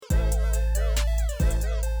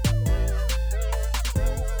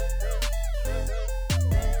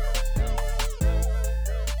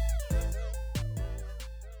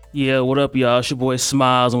Yeah, what up, y'all? It's your boy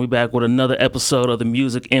Smiles, and we back with another episode of the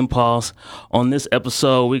Music Impulse. On this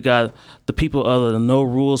episode, we got the people of the No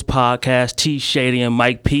Rules podcast, T Shady and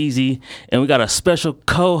Mike Peasy, and we got a special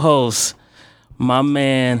co-host, my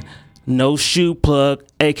man, No Shoe Plug,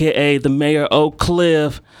 aka the Mayor Oak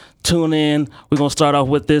Cliff. Tune in. We're gonna start off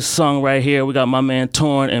with this song right here. We got my man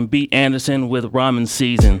Torn and B. Anderson with Ramen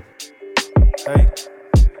Season. Hey,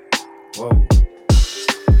 whoa.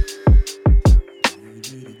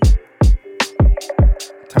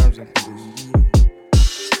 Terms and conditions.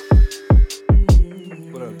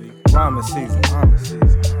 What up, D? Ramen season.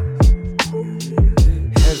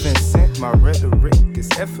 Heaven sent, my rhetoric is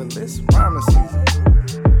effortless. Ramen season.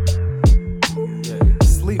 Yeah.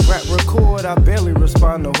 Sleep, rap, record. I barely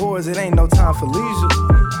respond to whores. It ain't no time for leisure.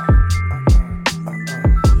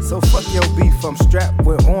 So fuck your beef, I'm strapped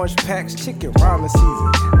with orange packs, chicken ramen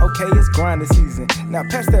season. Okay, it's grinding season. Now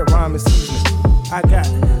pass that ramen season.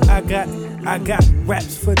 I got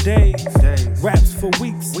raps for days, raps for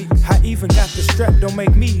weeks. I even got the strap, don't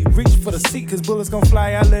make me reach for the seat, cause bullets gon'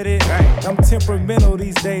 fly, I let it. I'm temperamental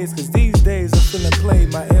these days, cause these days I'm feeling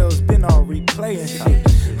played. My L's been all replaying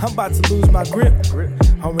shit. I'm about to lose my grip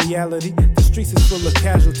on reality. The streets is full of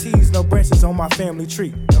casualties, no branches on my family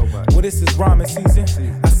tree. Well, this is ramen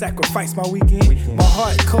season. I sacrifice my weekend. My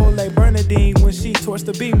heart cold like Bernadine when she torched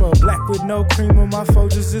the beamer. Black with no creamer, my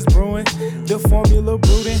Folgers is brewing. The formula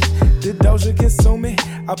brooding, the doja consuming.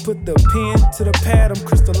 I put the pen to the pad, I'm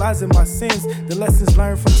crystallizing my sins. The lessons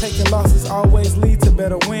learned from taking losses always lead to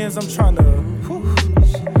better wins. I'm trying to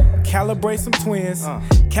calibrate some twins,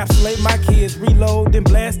 encapsulate my kids, reload, then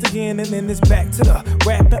blast again, and then it's back to the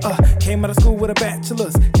rapping. Came out of school with a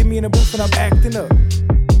bachelor's. Get me in the booth and I'm acting up.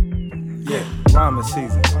 Yeah, ramen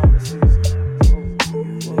season.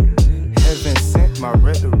 Heaven sent, my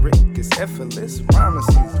rhetoric is effortless. Ramen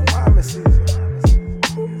season.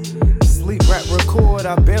 Sleep, rap, record.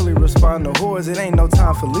 I barely respond to whores. It ain't no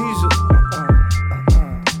time for leisure.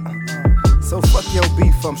 So fuck your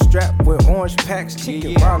beef, I'm strapped with orange packs,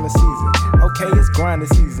 chicken ramen season. Okay, it's grinding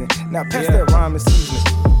season. Now pass that ramen season.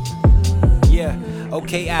 Yeah,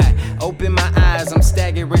 okay, I open my eyes, I'm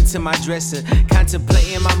staggering to my dresser,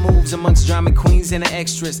 contemplating my moves amongst drama queens and the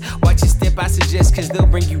extras. Watch your step, I suggest, cause they'll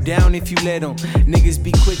bring you down if you let them. Niggas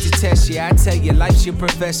be quick to test you, I tell you, life's your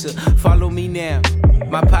professor. Follow me now.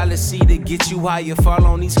 My policy to get you higher, fall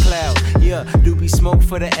on these clouds. Yeah, doobie smoke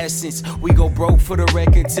for the essence. We go broke for the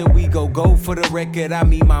record till we go gold for the record. I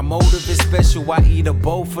mean, my motive is special. I eat a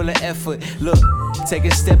bowl full of effort. Look, take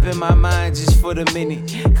a step in my mind just for the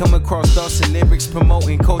minute. Come across thoughts and lyrics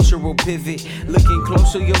promoting cultural pivot. Looking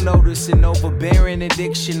closer, you'll notice an overbearing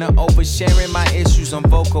addiction to oversharing my issues. I'm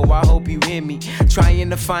vocal, I hope you hear me. Trying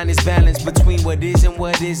to find this balance between what is and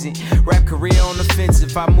what isn't. Rap career on the fence.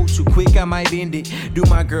 If I move too quick, I might end it. Do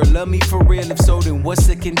my girl love me for real? If so, then what's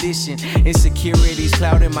the condition? Insecurities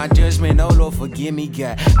clouding my judgment. Oh Lord, forgive me,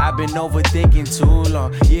 God. I've been overthinking too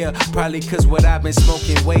long. Yeah, probably cause what I've been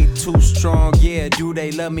smoking way too strong. Yeah, do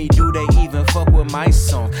they love me? Do they even fuck with my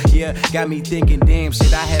song? Yeah, got me thinking, damn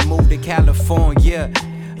shit, I had moved to California.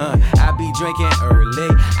 I be drinking early,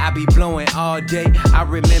 I be blowing all day. I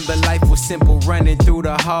remember life was simple, running through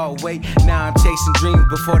the hallway. Now I'm chasing dreams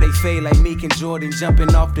before they fade, like Meek and Jordan.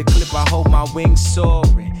 Jumping off the cliff, I hold my wings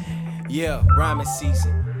soaring. Yeah, ramen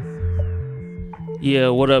season. Yeah,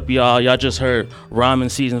 what up, y'all? Y'all just heard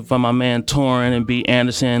Ramen Season from my man Torrin and B.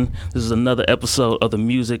 Anderson. This is another episode of the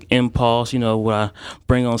Music Impulse, where I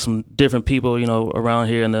bring on some different people, around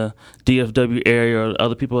here in the DFW area, or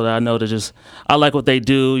other people that I know that I like what they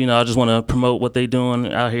do. I just want to promote what they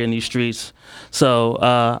doing out here in these streets. So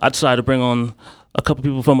I decided to bring on a couple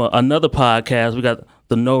people from another podcast. We got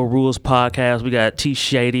the No Rules podcast. We got T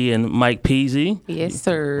Shady and Mike Peasy. Yes,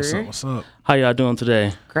 sir. What's up? How y'all doing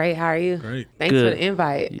today? Great. How are you? Great. Thanks Good. for the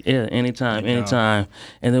invite. Yeah, anytime.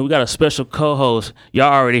 And then we got a special co-host.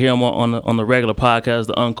 Y'all already hear him on the regular podcast,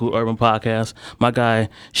 the Uncool Urban Podcast. My guy,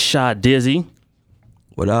 Shot Dizzy.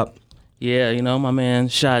 What up? Yeah, my man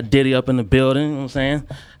Shot Diddy up in the building, you know what I'm saying?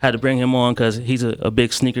 Had to bring him on because he's a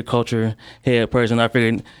big sneaker culture head person. I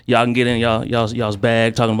figured y'all can get in y'all's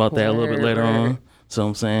bag, talking about that a little bit later on. So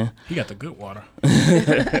I'm saying. He got the good water. You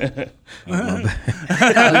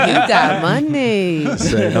got money.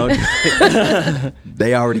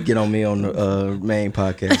 They already get on me on the main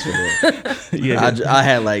podcast for that. Yeah, I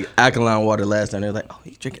had like alkaline water last time. They were like, "Oh,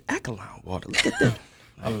 he's drinking alkaline water. Look at that."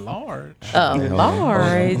 A large.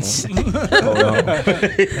 Large. Hold on.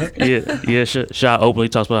 Yeah. Shy openly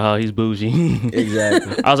talks about how he's bougie.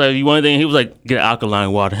 Exactly. I was like, you want anything? He was like, get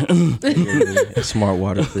alkaline water. Smart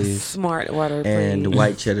water, please. Smart water. And the please.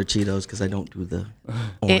 white cheddar Cheetos because I don't do the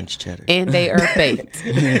orange cheddar. And they are baked.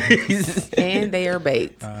 And they are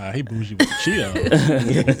baked. He bougie with the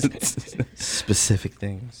Cheetos. Specific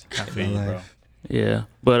things. I feel you, bro. Yeah,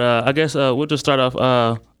 but I guess we'll just start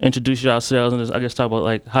off, introduce yourselves, and just, I guess talk about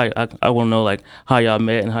like how I want to know like how y'all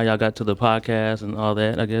met and how y'all got to the podcast and all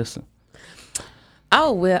that. I guess.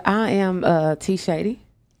 Oh, well, I am T Shady.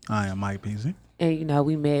 I am Mike Peasy. And, you know,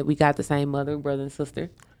 we got the same mother, brother, and sister.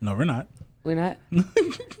 No, we're not. We're not?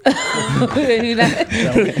 That We're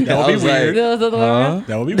not? would be I was weird. Those are the way around?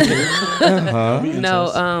 That would be weird. That'd be interesting.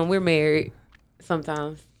 No, we're married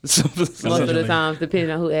sometimes. Most of the Allegedly. times, depending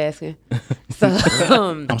on who asking. So,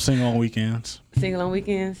 I'm single on weekends. single on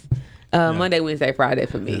weekends. Monday, Wednesday, Friday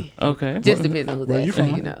for me. Okay. Just depends on who's Where you asking,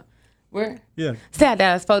 from? you know. Where? Yeah, South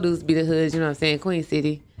Dallas, Photos be the hoods, you know what I'm saying? Queen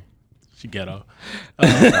City. she ghetto.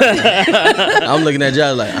 I'm looking at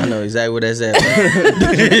y'all like, I know exactly where that's at.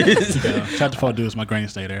 Yeah. Shout out to Fort Deuce. My granny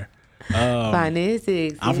stay there.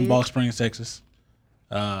 Finances. I'm from Ball Springs, Texas.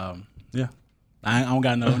 Yeah, I don't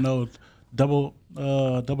got no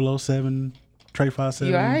 007 Trey 57.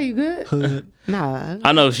 You all right? You good? Hood. Nah.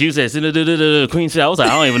 I know she said Queen City. I was like,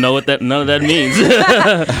 I don't even know what none of that means.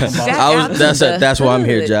 That's why I'm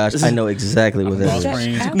here, Josh. I know exactly what Ball that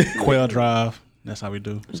is. Springs, Quail Drive. That's how we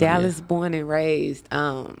do. So, Dallas, born and raised.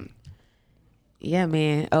 Yeah,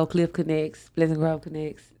 man. Oak Cliff connects, Pleasant Grove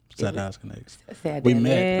connects. South Dallas Connects. Sad We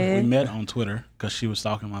Dallas. met on Twitter because she was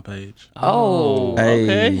stalking my page. Oh, Hey,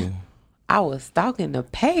 Okay. I was stalking the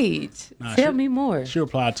page. Nah, Tell she- me more. She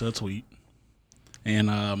replied to a tweet, and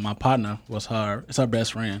my partner was it's her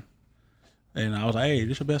best friend, and I was like, "Hey,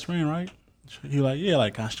 this your best friend, right?" He was like, "Yeah,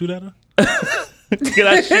 like can I shoot at her?" Can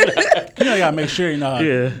I shoot? You know, you gotta make sure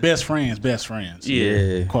Yeah. best friends,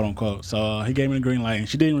 yeah. quote unquote. So he gave me the green light, and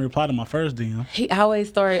she didn't even reply to my first DM. He always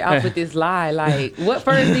started off with this lie, like, what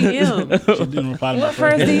first DM? She didn't reply to my What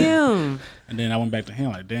first first DM. DM? And then I went back to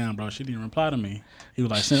him like, "Damn, bro, she didn't reply to me." He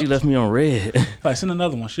was like, She "Send, left me on red. send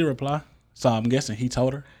another one." She replied. So I'm guessing he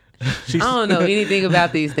told her. She, I don't know anything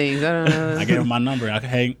about these things. I don't know. I gave her my number.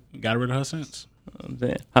 I got rid of her since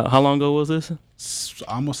Damn. How long ago was this? It's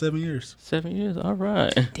almost 7 years. 7 years. All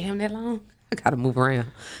right. Damn, that long? I gotta move around.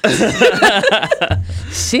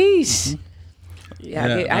 Sheesh.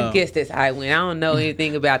 Yeah, I guess that's how it went. I don't know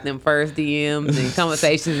anything about them first DMs and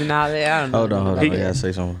conversations and all that. I don't know. Hold on. I gotta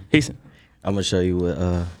say something. He's I'm gonna show you what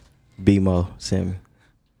BMO sent me.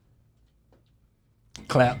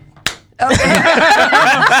 Clap.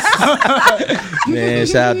 Man,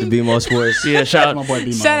 shout out to BMO Sports. yeah. Shout My boy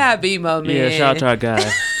B-Mo. Shout out BMO, man. Yeah. Shout out to our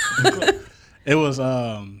guy. It was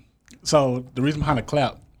so the reason behind the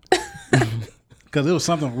clap because it was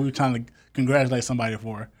something we were trying to congratulate somebody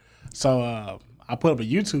for. So I put up a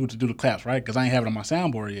YouTube to do the claps, right? Because I ain't have it on my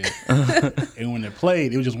soundboard yet. And when it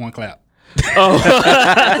played, it was just one clap. That's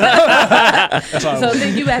all it So was.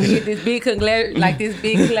 then you have to get this big this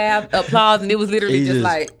big clap, applause, and it was literally He just just-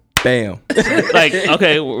 like, Bam. Like,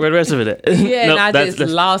 okay, where the rest of it at? yeah, Nope, and I that's-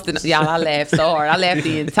 just lost it. Y'all, I laughed so hard. I laughed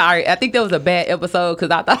the entire. I think that was a bad episode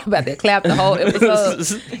because I thought about that clap the whole episode,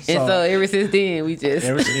 and so ever since then we just.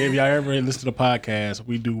 If y'all ever listen to the podcast,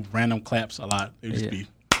 we do random claps a lot. It just be.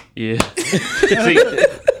 Yeah. See,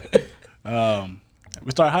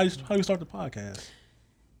 We start. How you start the podcast?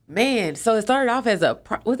 Man, so it started off as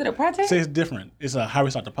was it a project? Say it's different. It's how we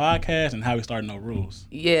start the podcast and how we start No Rules.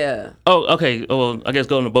 Yeah. oh, okay. Oh, well, I guess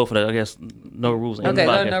go into both of that. I guess no rules. and Okay,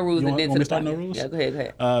 podcast. no rules You and want then me to to the start no podcast. rules? Yeah, go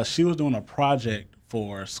ahead. She was doing a project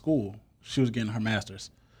for school. She was getting her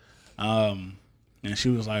master's, and she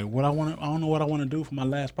was like, "I don't know what I want to do for my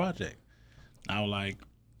last project." I was like,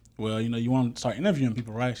 "Well, you want to start interviewing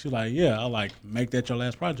people, right?" She was like, "Yeah." I like make that your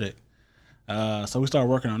last project. So we started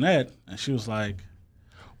working on that, and she was like,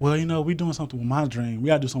 "Well, we doing something with my dream. We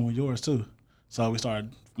gotta do something with yours too." So we started.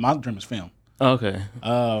 My dream is film. Okay.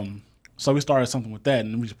 So we started something with that,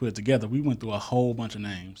 and we just put it together. We went through a whole bunch of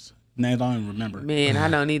names. Names I don't even remember. Man, I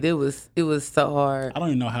don't either. It was so hard. I don't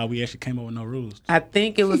even know how we actually came up with No Rules. I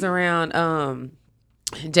think it was around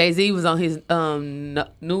Jay-Z was on his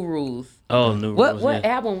New Rules. Oh, new What rules. what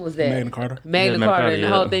yeah. album was that? Magna Carta. Magna Yeah, Carta, Magna and the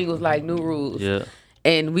Carta, whole yeah. thing was like New Rules. Yeah.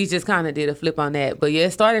 And we just kind of did a flip on that. But yeah,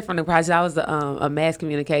 it started from the project. I was a mass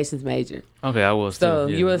communications major. Okay, I was. So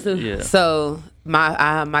too. Yeah. you was too? Yeah. So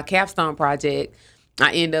my capstone project,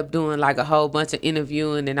 I ended up doing like a whole bunch of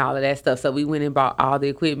interviewing and all of that stuff. So we went and bought all the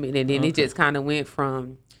equipment, and then it just kind of went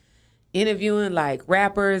from interviewing like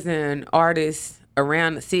rappers and artists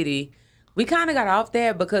around the city we kind of got off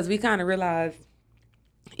that because we kind of realized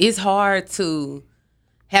it's hard to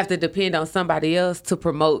have to depend on somebody else to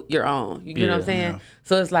promote your own. You know what I'm saying? Yeah.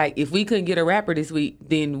 So it's like, if we couldn't get a rapper this week,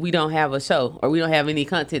 then we don't have a show or we don't have any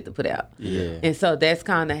content to put out. Yeah. And so that's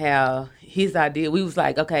kind of how his idea, we was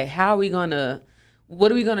like, okay, what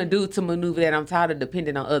are we going to do to maneuver that? I'm tired of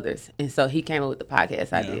depending on others. And so he came up with the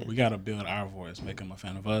podcast idea. We got to build our voice, make them a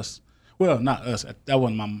fan of us. Well, not us. That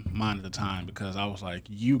wasn't my mind at the time because I was like,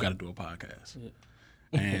 you got to do a podcast. Yeah.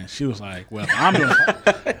 And she was like, well, if I'm doing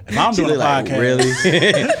a like, podcast. Really?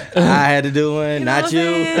 I had to do one, not you.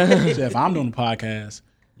 She said, if I'm doing a podcast,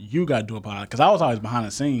 you got to do a podcast. Because I was always behind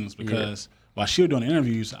the scenes because while she was doing the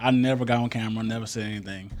interviews, I never got on camera, never said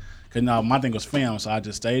anything. Because my thing was film, so I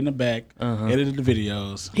just stayed in the back, edited the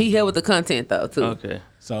videos. He helped with the content, though, too. Okay.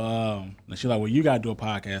 So she's like, well, you got to do a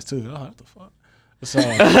podcast, too. Oh, what the fuck? So she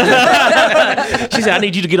said, I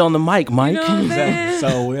need you to get on the mic, Mike. You know what I'm saying?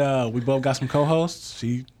 So we both got some co-hosts.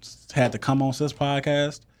 She had to come on Sis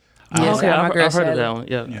podcast. Yes, Okay, my girl I've heard of Shayla. that one.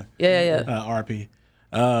 Yeah. Yeah. RP.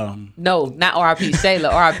 No, not RP.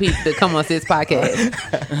 Shayla. RP to come on this podcast.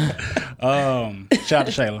 Shout out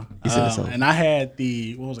to Shayla. said so. And I had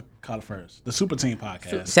what was it called first? The Super Team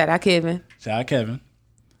podcast. Shout out Kevin. Shout out Kevin.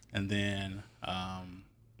 And then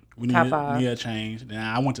we Top needed 5. a change. Then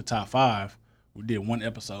I went to Top 5. We did one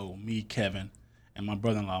episode, me, Kevin, and my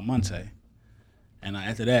brother-in-law, Monte. And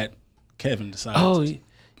after that, Kevin decided Oh, to...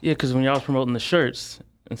 yeah, because when y'all was promoting the shirts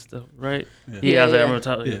and stuff, right? Yeah, I was yeah. I remember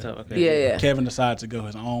talking. Yeah. Okay. Yeah. Kevin decided to go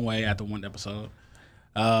his own way after one episode.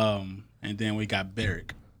 And then we got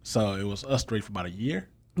Barrick. So it was us three for about a year.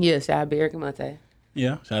 Yeah, shout out Barrick and Monte.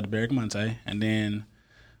 Yeah, shout out to Barrick Monte. And then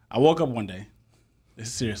I woke up one day.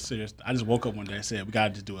 This is serious. I just woke up one day and said, we got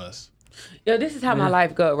to just do us. Yo, this is how my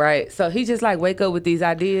life go, right? So he just like wake up with these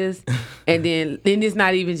ideas, and then it's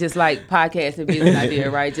not even just like podcast and business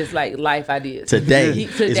idea, right? Just like life ideas. Today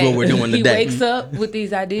is what we're doing today. He wakes up with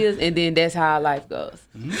these ideas, and then that's how our life goes.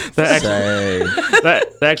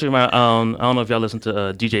 That actually, I don't know if y'all listen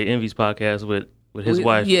to DJ Envy's podcast with his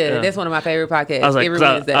wife. Yeah, that's one of my favorite podcasts. I was like, every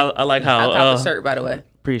 'cause Wednesday. I like how I cop a shirt, by the way.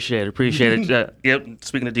 Appreciate it. Yep.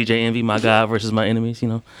 Speaking of DJ Envy, my guy versus my enemies,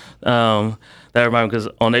 that reminded me because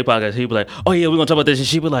on their podcast he'd be like, "Oh yeah, we're gonna talk about this," and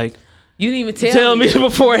she'd be like, You didn't even "Tell me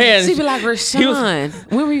beforehand." She'd be like,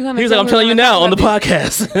 Rashawn, when were you gonna? He was like, "I'm telling you now on the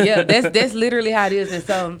podcast." Yeah, that's literally how it is. And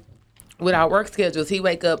so with our work schedules, he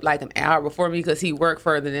wake up like an hour before me because he work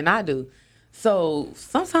further than I do. So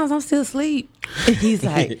sometimes I'm still asleep. And he's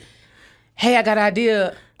like, "Hey, I got an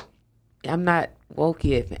idea. I'm not woke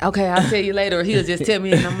yet. Okay, I'll tell you later." Or he'll just tell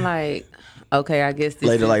me, and I'm like, "Okay, I guess this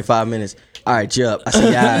Later, is-" like 5 minutes. All right, you up. I see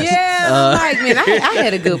your eyes. Yeah, I'm like, man, I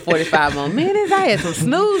had a good 45 more minutes. I had some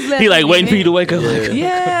snooze left. He like in me, waiting for you to man. wake up. Like,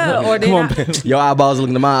 Yeah, or then come on, Your eyeballs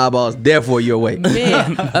looking to my eyeballs, therefore you're awake.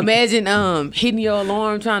 man, imagine hitting your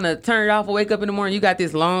alarm, trying to turn it off or wake up in the morning. You got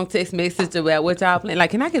this long text message about what y'all playing. Like,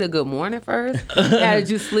 can I get a good morning first? How did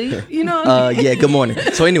you sleep? You know? Yeah, good morning.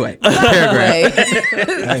 So anyway, paragraph.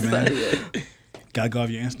 Hey, man. Gotta go off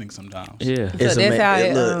your instincts sometimes. yeah. It's So a that's how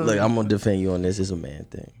man. it, Look, I'm gonna defend you on this. It's a man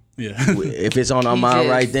thing. Yeah. If it's on our mind just-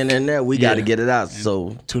 right then and there, we got to Yeah. get it out.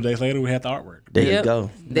 So 2 days later, we had the artwork. there Yep. you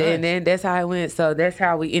go. And then that's how it went. So that's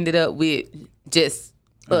how we ended up with just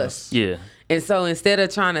us. Yeah. And so instead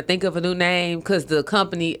of trying to think of a new name, because the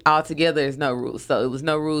company altogether is No Rules. So it was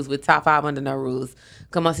No Rules with Top 5 under No Rules.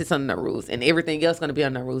 Come on, sit under No Rules. And everything else going to be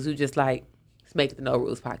on No Rules. We just like, let's make it the No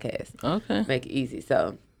Rules podcast. Okay. Make it easy.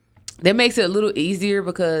 So that makes it a little easier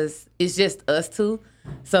because it's just us two.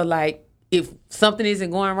 So like, if something isn't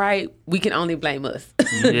going right, we can only blame us.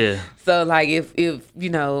 Yeah. So like, if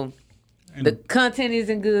the content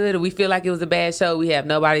isn't good or we feel like it was a bad show, we have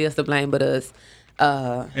nobody else to blame but us.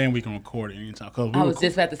 And we can record it anytime. I was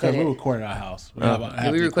just about to say we that. record at our house. We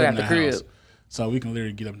we record at the crib. So we can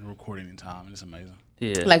literally get up and record anytime. And it's amazing.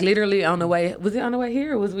 Yeah. Like literally on the way, was it on the way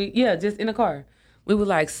here or was we, yeah, just in the car. We were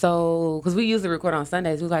like, so, because we usually record on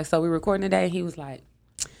Sundays. We was like, so we recording today? And he was like,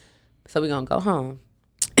 so we gonna go home.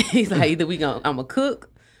 He's like, either I'm gonna cook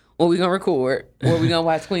or we gonna record or we gonna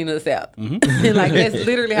watch Clean Us Out. And like, that's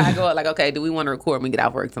literally how I go out. Like, okay, do we want to record when we get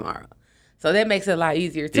off work tomorrow? So that makes it a lot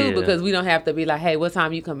easier too Yeah. because we don't have to be like, hey, what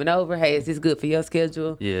time you coming over? Hey, is this good for your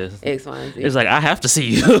schedule? Yeah. X, Y, and Z. It's like I have to see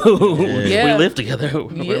you. Yeah. We live together.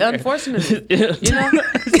 Yeah, unfortunately. Yeah. You know?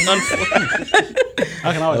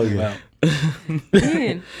 I can always do that.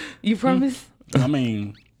 Man, you promise? I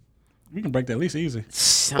mean, we can break that lease easy.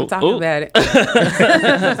 I'm talking oh. about it.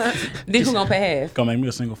 Then who gonna pay half? Gonna make me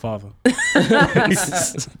a single father.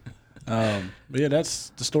 But yeah,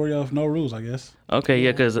 that's the story of No Rules, I guess. Okay,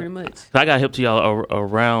 yeah, because pretty much. I got hip to y'all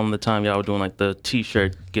around the time y'all were doing like the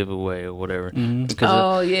T-shirt giveaway or whatever.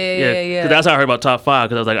 Oh, yeah. Cause that's how I heard about Top 5.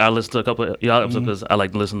 Because I was like, I listened to a couple of y'all episodes because I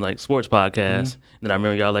like to listen to like sports podcasts. And then I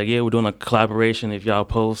remember y'all like, yeah, we're doing a collaboration. If y'all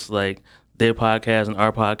post like their podcast and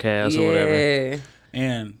our podcast or whatever. Yeah.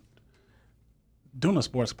 And doing a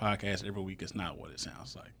sports podcast every week is not what it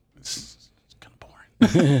sounds like. It's kind of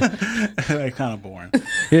boring. Like, kind of boring.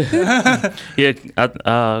 Yeah,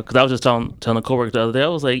 because I was just telling a coworker the other day, I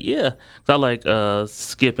was like, yeah, because I like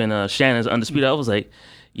Skip and Shannon's Undisputed. I was like,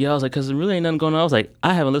 yeah, I was like, because there really ain't nothing going on. I was like,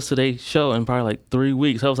 I haven't listened to their show in probably like 3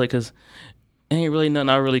 weeks. I was like, because ain't really nothing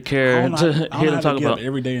I really care to hear them talk about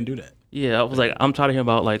every day and do that. Yeah, I was like, I'm trying to hear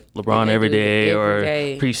about like LeBron every day or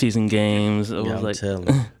preseason games. It was like,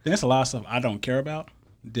 there's a lot of stuff I don't care about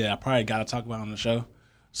that I probably got to talk about on the show.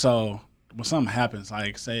 So when something happens,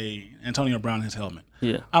 like say Antonio Brown his helmet,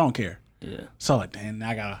 yeah, I don't care. Yeah. So like, damn, now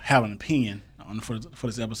I gotta have an opinion for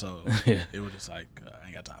this episode. Yeah. It was just like I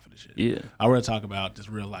ain't got time for this shit. Yeah. I rather talk about just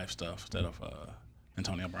real life stuff instead of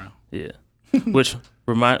Antonio Brown. Yeah. which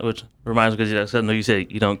reminds me because I know you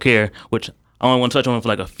said you don't care, which I only want to touch on it for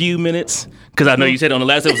like a few minutes because I know you said on the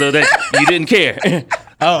last episode that you didn't care.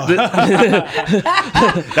 Oh,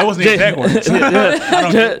 that wasn't the exact words.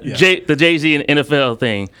 The Jay-Z and NFL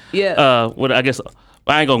thing. Yeah. What I guess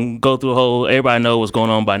I ain't gonna go through the whole. Everybody know what's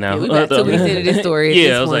going on by now. Yeah, we got 2 weeks into this story.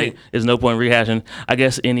 Yeah, I was like, there's no point in rehashing. I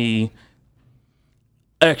guess any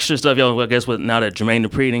extra stuff, y'all. I guess now that Jermaine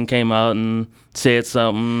Dupri came out and said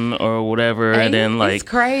something or whatever, and then like it's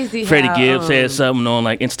crazy Freddie how, Gibbs said something on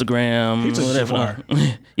like Instagram. He took it too whatever.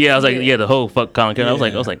 far. Yeah, I was like, yeah, the whole fuck Colin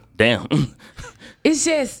Kaepernick. I was like, damn.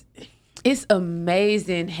 It's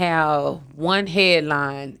amazing how one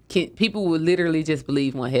headline people will literally just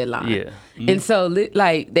believe one headline. Yeah. And so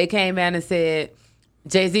like they came out and said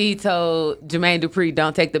Jay-Z told Jermaine Dupri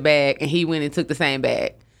don't take the bag, and he went and took the same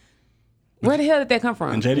bag. Where the hell did that come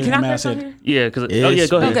from? And JD Can came I out and say said, Yeah, because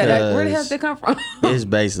go ahead. Okay, like, where the hell did that come from? It's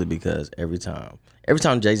basically because every time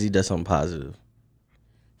Jay-Z does something positive,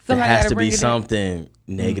 there Somebody has gotta to bring be it in. something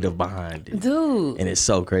negative behind it. Dude. And it's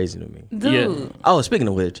so crazy to me. Dude. Yeah. Oh, speaking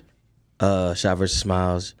of which, Shot vs.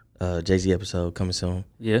 Smiles, Jay-Z episode coming soon.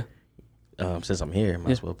 Yeah. Since I'm here,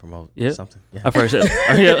 might as well promote something. Yeah. I first said,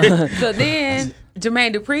 yeah. So then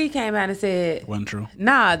Jermaine Dupri came out and said, wasn't true.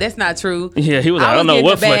 nah, that's not true. Yeah, he was like, I don't know getting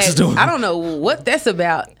what the Flex bag. is doing. I don't know what that's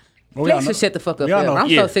about. Well, Flex should shut the fuck up. we all know- I'm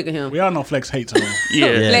Yeah. so sick of him. We all know Flex hates him.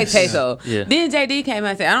 Yeah. Flex hates so. Yeah. Then JD came out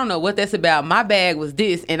and said, I don't know what that's about. My bag was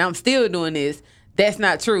this, and I'm still doing this. That's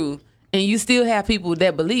not true. And you still have people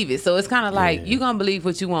that believe it. So it's kind of like, you going to believe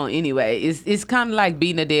what you want anyway. It's kind of like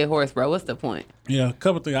beating a dead horse, bro. What's the point? Yeah, a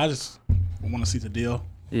couple things. I just want to see the deal,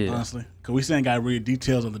 honestly, because we still ain't got real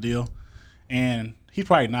details of the deal, and he's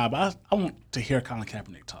probably not. But I want to hear Colin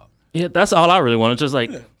Kaepernick talk. Yeah, that's all I really want. It's just like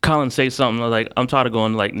Colin say something like, I'm tired of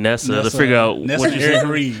going to like Nessa to figure out Nessa what you Eric said.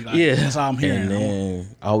 Reed. Like, Yeah. that's all I'm hearing. And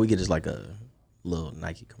then all we get is like a little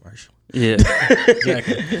Nike commercial. Yeah.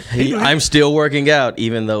 Exactly. I'm still working out,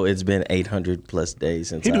 even though it's been 800 plus days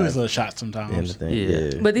since He do I his little shots did the sometimes. thing. Yeah.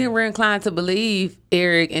 Yeah. But then we're inclined to believe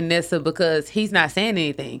Eric and Nessa because he's not saying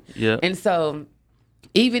anything. Yeah. And so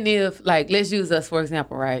even if, like, let's use us, for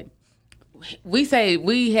example, right? We say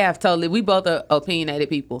we both are opinionated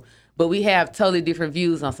people, but we have totally different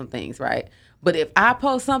views on some things, right? But if I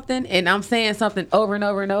post something and I'm saying something over and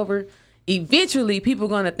over and over, eventually people are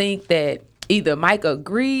going to think that either Mike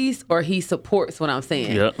agrees or he supports what I'm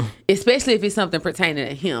saying. Yep. Especially if it's something pertaining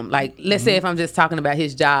to him. Like, let's say if I'm just talking about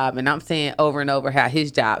his job and I'm saying over and over how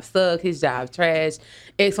his job sucks, his job trash,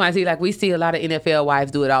 X, Y, Z. Like, we see a lot of NFL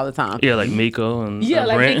wives do it all the time. Yeah, like Miko and Yeah,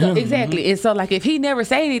 like Brent. Nico, exactly. And so, like, if he never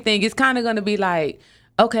say anything, it's kind of going to be like,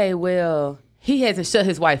 okay, well, he hasn't shut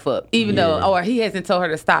his wife up, even though, or he hasn't told her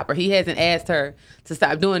to stop, or he hasn't asked her to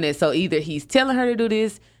stop doing this. So either he's telling her to do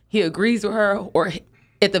this, he agrees with her, or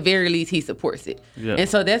at the very least, he supports it. Yeah. And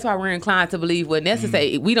so that's why we're inclined to believe what Nessa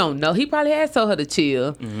say. We don't know. He probably has told her to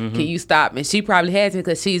chill. Can you stop? And she probably hasn't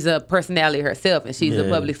because she's a personality herself and she's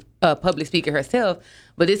a public speaker herself.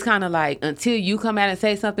 But it's kind of like, until you come out and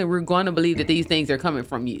say something, we're going to believe that these things are coming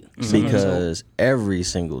from you. Because every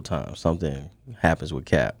single time something happens with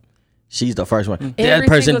Cap, she's the first one. That Every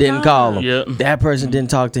person single didn't call him. Yeah. That person didn't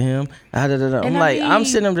talk to him. I'm And I like, I'm mean-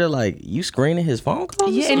 sitting up there like, you screening his phone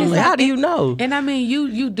calls? Yeah, Yeah, and it's how like- do you know? And I mean,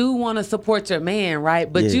 you do want to support your man,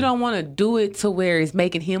 right? But Yeah. you don't want to do it to where it's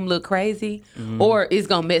making him look crazy, or it's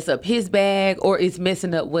gonna mess up his bag, or it's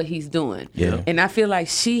messing up what he's doing. Yeah. And I feel like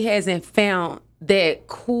she hasn't found that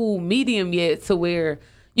cool medium yet, to where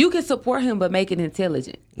you can support him but make it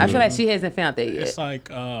intelligent. I feel like she hasn't found that yet. It's like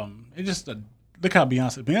it's just Look how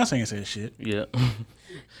Beyonce ain't said shit. Yeah.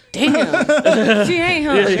 Damn. She ain't,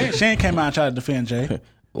 huh? She ain't came out and tried to defend Jay.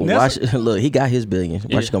 Look, he got his billion.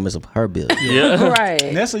 Why she gonna mess up her billion? Yeah.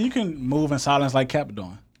 Right. Nessa, you can move in silence like Cap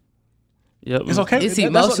doing. Yep. It's okay. It's That's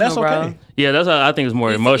emotional, okay. bro. Yeah, that's how I think it's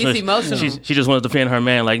more emotional. It's emotional. She just wants to defend her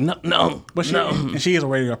man. Like no. But she no. and she is a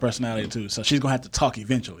radio personality too, so she's gonna have to talk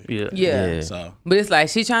eventually. Yeah. Yeah. So But it's like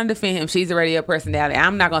she's trying to defend him. She's a radio personality.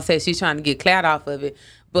 I'm not gonna say she's trying to get clout off of it,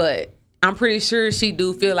 but I'm pretty sure she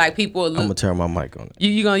do feel like people. I'm gonna turn my mic on.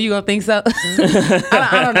 You gonna think so?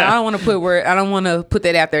 I don't know. I don't want to put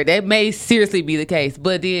that out there. That may seriously be the case,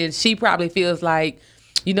 but then she probably feels like,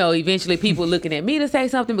 eventually people looking at me to say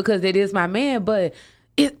something because it is my man. But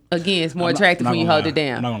it again, it's more attractive when you hold it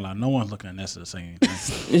down. I'm not gonna lie. No one's looking at Nessa the same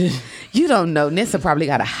thing. You don't know. Nessa probably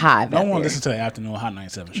got a hive. No out one there. listens to the afternoon Hot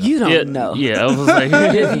 97 show. You don't Yeah. know. Yeah. I was like, People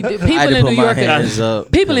I had to in put New my York hands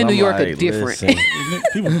up. people in 'cause New I'm York are like, different. listen,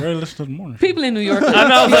 People barely listen to the morning show. People in New York. I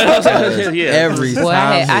know. I was like, yeah. every Well,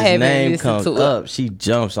 time I his haven't name listened comes to it. up, she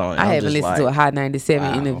jumps on it. I I'm haven't just listened to a like, Hot 97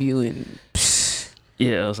 wow. interview and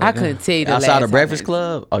Yeah. I was I like, couldn't tell you the outside last of Breakfast Hot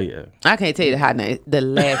Club. Oh yeah, I can't tell you the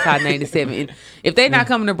last Hot 97. And if they not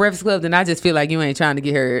coming to Breakfast Club, then I just feel like you ain't trying to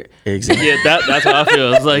get heard exactly. Yeah. That's how I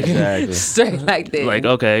feel. It's like, Exactly. straight like that. like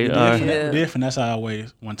okay. Yeah. We did finesse our way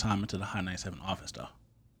one time into the Hot 97 office though.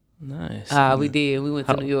 Nice. We did. We went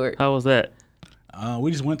to New York. How was that? We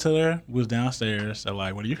just went to there. We was downstairs. They're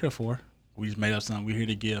like, "What are you here for?" We just made up something. We're here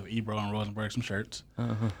to give Ebro and Rosenberg some shirts.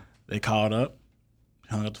 They called up,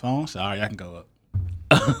 hung up the phone, said, "All right, I can go up."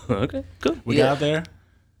 Okay. Cool. We Yeah. got out there,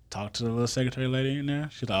 talked to the little secretary lady in there.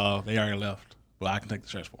 She's like, "Oh, they already left, but I can take the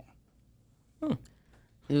shirts for them."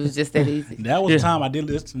 It was just that easy. That was the time I did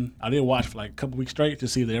listen. I did watch for like a couple weeks straight to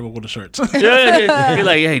see if they ever wore the shirts. Yeah. You're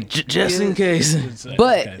like, hey, just in case.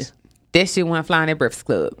 But that shit went flying at Breakfast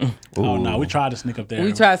Club. oh no, we tried to sneak up there.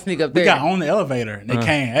 We tried to sneak up We there. got on the elevator and they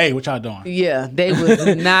came. Hey, what y'all doing? Yeah, they was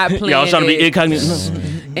not playing. Y'all trying to be that. incognito.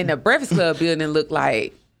 And the Breakfast Club building looked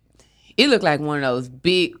like one of those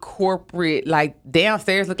big corporate, like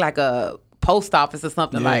downstairs looked like a post office or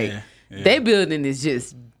something. Yeah. That building is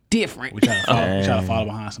just different. We tried to follow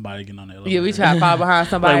behind somebody getting on the elevator. Yeah, we tried to follow behind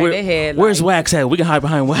somebody. Like, they had where's Wax at? We can hide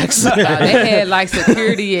behind Wax. they had like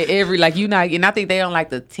security at every and I think they on like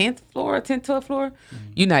the 10th floor, 12th floor.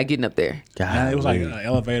 You're not getting up there. And it was like an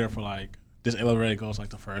elevator for like this elevator goes like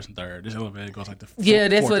the first and third. This elevator goes like the Yeah,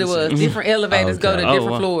 that's fourth what it and was. sixth. Different elevators go to Oh,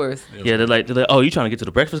 different wow. floors. Yeah, they're like, oh, you trying to get to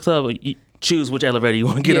the Breakfast Club? You choose which elevator you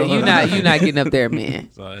want to get Yeah, on. you're not getting up there, man.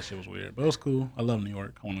 So that shit was weird, but it was cool. I love New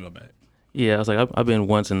York. I want to go back. Yeah, I was like, I've been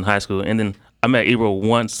once in high school, and then I met Ebro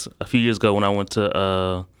once a few years ago when I went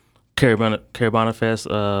to Carabana Fest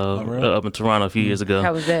really? up in Toronto a few years ago.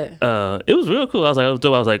 How was that? It was real cool. I was like, it was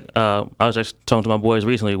dope. I was like, I was just talking to my boys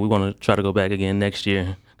recently. We want to try to go back again next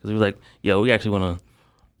year because we was like, yo, we actually want to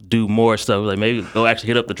do more stuff. Like maybe go actually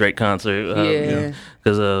hit up the Drake concert. Yeah.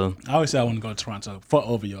 Because I always say I want to go to Toronto for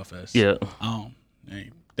OVO Fest. yeah.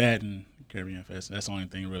 That and Caribbean Fest. That's the only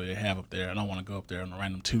thing really they have up there. I don't want to go up there on a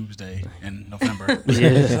random Tuesday in November.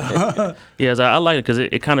 Yeah, yeah. So I like it because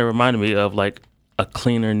it kind of reminded me of like a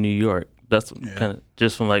cleaner New York. That's kind of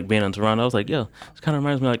just from like being in Toronto. I was like, yo, it kind of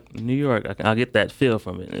reminds me of like New York. I'll get that feel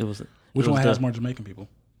from it. Which one has more Jamaican people?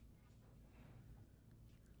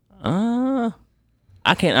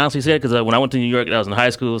 I can't honestly say it because when I went to New York, I was in high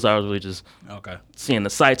school, so I was really just Okay. seeing the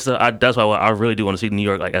sights. So that's why I really do want to see New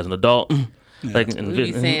York like as an adult. Like in We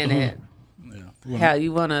be saying that. Yeah. How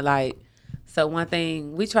you want to like, so one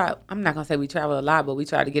thing we try, I'm not going to say we travel a lot, but we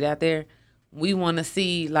try to get out there. We want to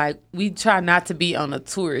see, like, we try not to be on the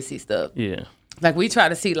touristy stuff. Yeah. Like, we try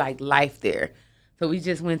to see, like, life there. So we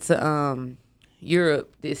just went to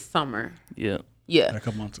Europe this summer. Yeah. Yeah. A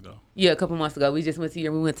couple months ago. Yeah, a couple months ago. We just went to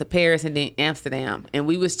Europe. We went to Paris and then Amsterdam. And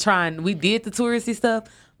we did the touristy stuff,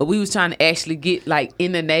 but we was trying to actually get, like,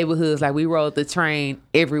 in the neighborhoods. Like, we rode the train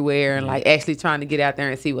everywhere and, like, actually trying to get out there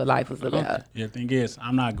and see what life was about. Yeah, the thing is,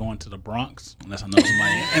 I'm not going to the Bronx unless I know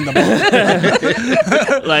somebody in the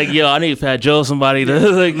Bronx. Like, yo, I need Fat Joe, somebody to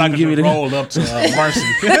like I'm not give me going to the. roll up to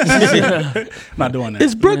Mercy. Not doing that.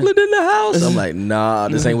 Is Brooklyn in the house? I'm like, nah,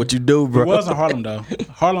 this ain't what you do, bro. It was in Harlem, though.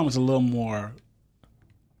 Harlem is a little more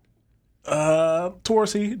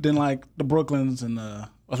touristy than like the Brooklyns and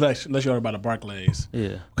unless you heard about the Barclays.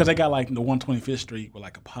 Yeah. Because they got like the 125th Street with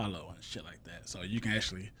like Apollo and shit like that. So you can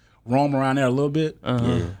actually roam around there a little bit.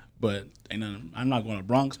 But ain't nothing, I'm not going to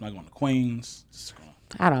Bronx. I'm not going to Queens. Just going,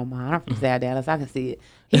 I don't mind. I'm from South Dallas. I can see it.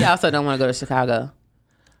 He also don't want to go to Chicago.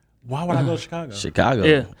 why would I go to Chicago? Chicago.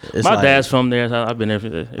 Yeah. It's My like- dad's from there, so I've been there. I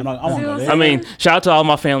want to go there. I mean, shout out to all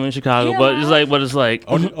my family in Chicago, but it's like,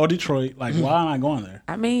 Or Detroit. Like, why am I going there?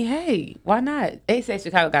 I mean, hey, why not? They say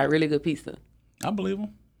Chicago got really good pizza. I believe him.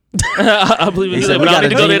 I believe He it. said, But I need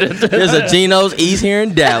to go there. there's a Geno's East here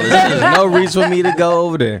in Dallas. There's no reason for me to go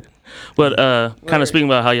over there. But kind of speaking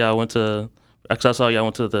about how y'all went to, because I saw y'all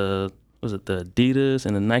went to the Adidas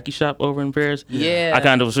and the Nike shop over in Paris. Yeah. I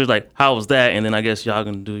kind of was like, how was that? And then I guess y'all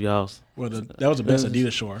gonna do y'all's. Well, that was the best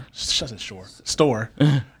Adidas store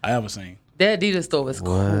I ever seen. That Adidas store was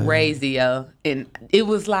crazy, yo. And it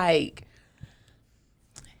was like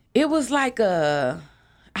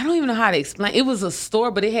I don't even know how to explain. It was a store,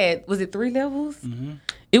 but it had, was it 3 levels? Mm-hmm.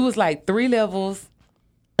 It was like 3 levels.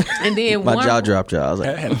 And then My jaw dropped, y'all. I was It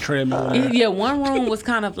like, had a treadmill in there. yeah, one room was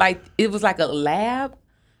kind of like, it was like a lab,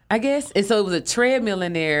 I guess. And so it was a treadmill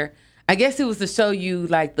in there. I guess it was to show you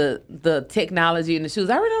like the technology in the shoes.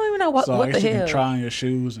 I really don't even know what So I the guess you can hell. try on your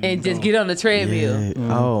shoes And just go. get on the treadmill.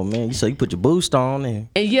 yeah. Oh, man. So you put your boost on and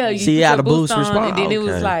And yeah, you see put how your the boost on, respond. and then it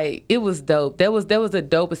was Okay. like, it was dope. That was the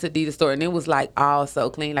dopest Adidas store, and it was like all so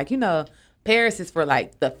clean. Like, you know, Paris is for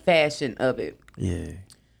like the fashion of it. Yeah,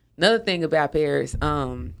 Another thing about Paris,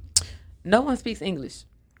 no one speaks English,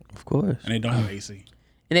 of course. And they don't have AC.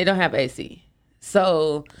 and they don't have AC.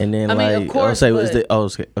 So And then I mean, like, of course, say, was but-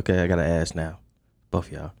 okay, I gotta ask now, both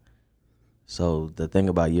of y'all. So the thing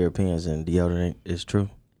about Europeans and deodorant is true.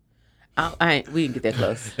 we didn't get that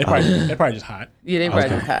close. They're probably just hot. Yeah, they probably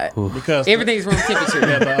just hot. Because Everything's room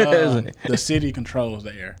temperature. the city controls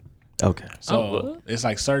the air. Okay. So it's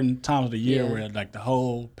like certain times of the year where like the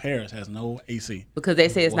whole Paris has no AC. Because they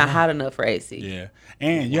say it's not hot enough for AC. Yeah.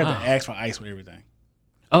 And you have to ask for ice with everything.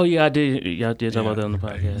 Oh yeah, I did. Y'all did talk about that on the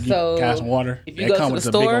podcast. So Can I have some water? if you They go come to with the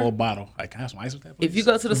a big store- old bottle. Like, can I have some ice with that, please? If you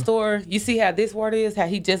go to the store, you see how this water is, how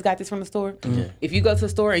he just got this from the store. If you go to the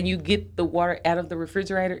store and you get the water out of the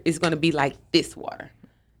refrigerator, it's going to be like this water.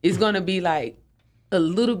 It's going to be like a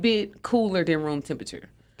little bit cooler than room temperature.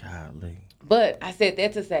 Golly. But I said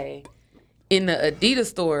that to say, in the Adidas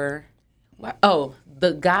store,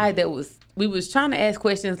 the guy we was trying to ask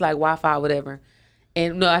questions like Wi-Fi, whatever.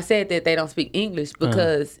 And no, I said that they don't speak English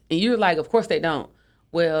because, and you're like, of course they don't.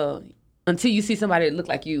 Well, until you see somebody that look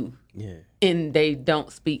like you, Yeah. and they don't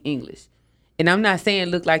speak English. And I'm not saying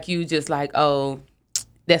look like you just like, oh,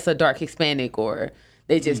 that's a dark Hispanic or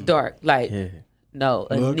they just dark. Like, Yeah. no,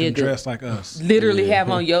 a Look and nigga dress like us. literally have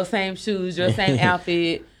on your same shoes, your same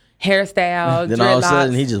outfit, hairstyle, Then all of a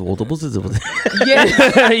sudden dreadlocks. he just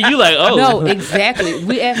Yeah. You like, oh, No, exactly.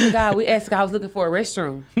 We asked the guy, I was looking for a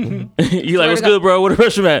restroom. you like, what's to good, bro? What the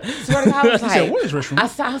restroom at? Swear to God, I was like, "What is restroom?"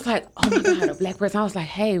 I was like, oh my God, a black person. I was like,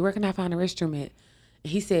 hey, where can I find a restroom at?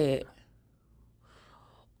 And he said,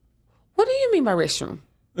 what do you mean by restroom?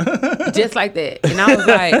 Just like that. And I was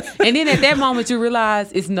like, and then at that moment you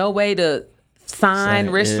realize it's no way to sign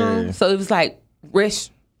Say, restroom. yeah. So it was like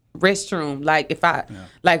restroom. Like if I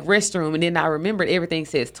like restroom, and then I remembered everything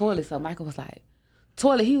says toilet. So Michael was like,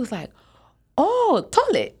 toilet. He was like, oh,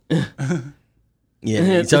 toilet. Yeah.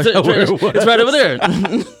 It's, He told you where it was. it's right over there.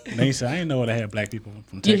 And he said, I didn't know they had black people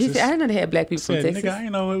from Yeah, Texas. he said, I didn't know they had black people from said, Texas. nigga, I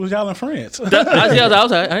didn't know it was y'all in France. I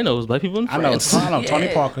didn't know it was black people in I know, France. Tony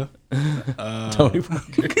Yeah. Parker. Tony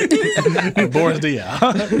Parker. And Boris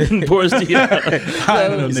Diaw. Boris Diaw. I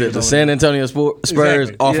know them He said niggas the over San Antonio Spurs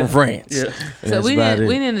Exactly. are Yeah. from France. Yeah. And So that's we about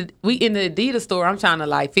in it. the Adidas store. I'm trying to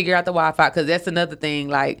like figure out the Wi-Fi because that's another thing.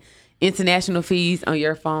 Like international fees on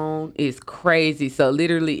your phone is crazy. So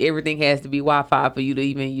literally everything has to be Wi-Fi for you to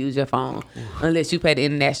even use your phone, unless you pay the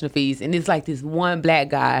international fees. And it's like this one black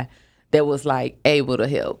guy that was like able to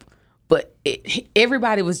help, but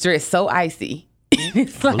everybody was dressed so icy.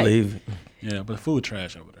 It's like Believe it. Yeah, but food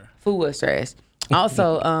trash over there. food was trash.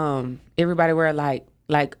 Also, everybody wear like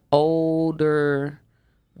older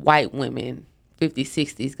white women, 50s,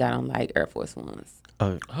 60s, got on like Air Force Ones.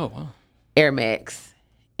 Oh wow. Air Max.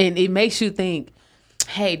 And it makes you think,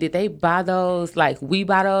 hey, did they buy those like we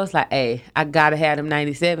buy those? Like, hey, I gotta have them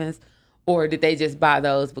 97s. Or did they just buy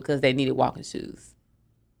those because they needed walking shoes?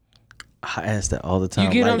 I ask that all the time.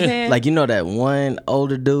 You get what like, I'm saying? Like, you know that one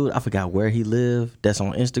older dude, I forgot where he lived, that's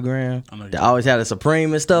on Instagram, know you that always had a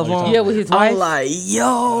Supreme and stuff on. Yeah, with his wife. I'm like,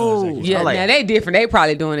 yo. Yeah, I'm like, now they different. They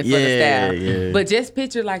probably doing it for the Yeah, style. yeah. But just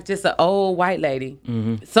picture like just an old white lady,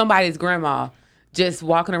 somebody's grandma, just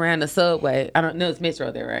walking around the subway. I don't know, it's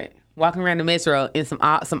Metro there, right? Walking around the Metro in some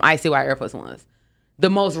icy white Air Force Ones.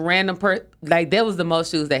 The most random like that was the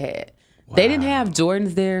most shoes they had. They didn't have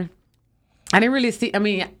Jordans there. I didn't really see. I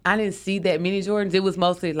mean, I didn't see that many Jordans. It was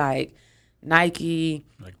mostly like Nike,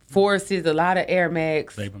 Like Forces, a lot of Air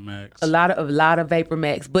Max, Vapor Max. a lot of Vapor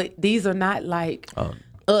Max. But these are not like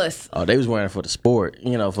us. Oh, they was wearing it for the sport,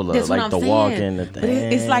 you know, for the, That's what like I'm the saying. walking, the But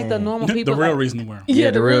thing. it's like the normal people. The real like- reason to wear 'em.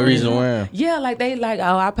 Yeah, the real reason to wear 'em. Yeah, like they like,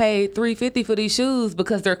 oh, I paid $350 for these shoes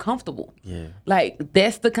because they're comfortable. Yeah. Like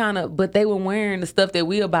that's the kind of, but they were wearing the stuff that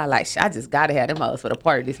we'll buy. Like, I just gotta have them hoes for the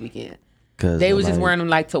party this weekend. Cause They was just like, wearing them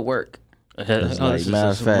like to work. Oh, It's like, this is matter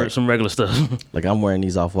of fact- some regular stuff. Like I'm wearing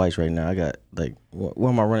these off whites right now. I got like, where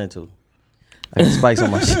am I running to? I got spikes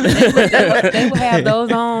on my shit. They would have those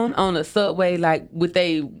on the subway, like with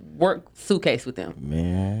a work suitcase with them.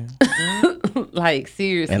 Man, Like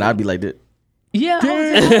seriously. and I'd be like this. Yeah.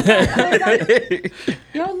 I was like,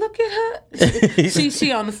 yo, look at her.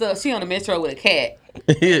 She on the metro with a cat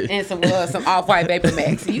and some off white Vapor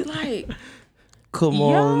Max. You like Come Yo.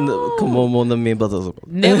 on, the me brothers.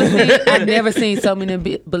 I never seen so many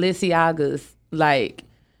Balenciagas. Like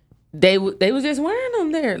they was just wearing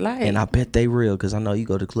them there. Like And I bet they real, cause I know you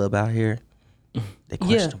go to the club out here, they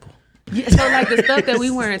questionable. yeah, so like the stuff that we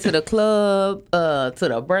wearing to the club, to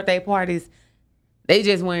the birthday parties, they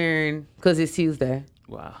just wearing because it's Tuesday.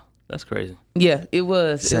 Wow, that's crazy. Yeah, it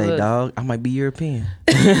was. Say, it was. dog, I might be European.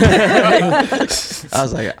 I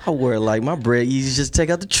was like, I wear like my bread. You just take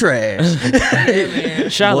out the trash.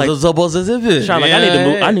 Shot like, Shot I need to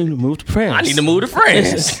move. I need to move to France. I need to move to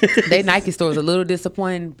France. They Nike store is a little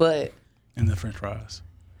disappointing, but And the French fries.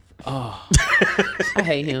 I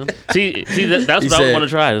hate him. See, that's He what I said- want to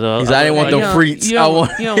try. Though. He said, I didn't want You them don't- frites. you I don't-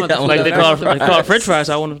 want, you don't want the like they call That's it French fries.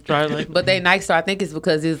 I want to try. Like, But they Nike store, I think it's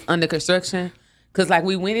because it's under construction. Cause like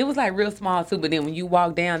we went, it was like real small too. But then when you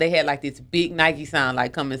walk down, they had like this big Nike sign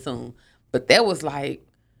like coming soon. But that was like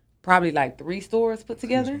probably like 3 stores put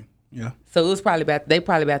together. Yeah. So it was probably about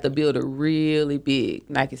to build a really big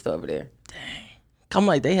Nike store over there. I'm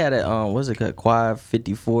like, they had a what's it called, Quad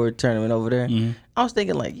 54 tournament over there. I was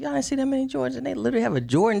thinking like, y'all didn't see that many Jordans, and they literally have a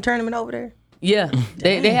Jordan tournament over there. Yeah,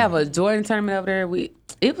 they have a Jordan tournament over there.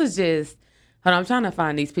 It was just, hold on, I'm trying to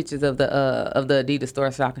find these pictures of the Adidas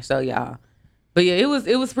store so I can show y'all. But yeah, it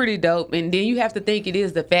was pretty dope. And then you have to think it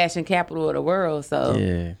is the fashion capital of the world. So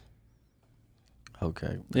Yeah.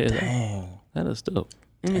 Okay. yeah, Dang. that is dope.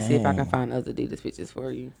 let me see if I can find other Adidas pictures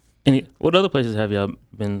for you. What other places have y'all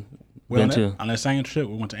been Well, to? on that same trip,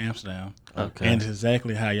 we went to Amsterdam. Okay. And it's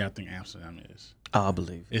exactly how y'all think Amsterdam is. Oh, I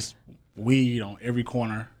believe. It's weed on every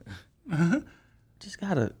corner. Just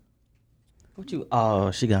gotta. What you?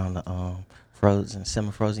 Oh, she got on the frozen,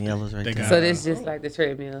 semi-frozen yellows right They there. got- So this just like the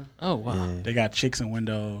treadmill. Oh wow. They got chicks in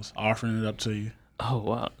windows offering it up to you. Oh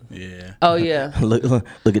wow. Yeah. Oh yeah.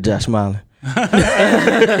 look at Josh smiling.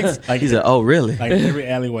 Like He said, "Oh, really?" like every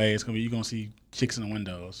alleyway, you're gonna see chicks in the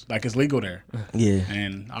windows. Like it's legal there, Yeah.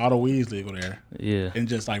 and all the weed's legal there. Yeah. And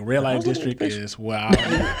just like red light district is where I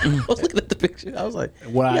I was looking at the picture. I was like,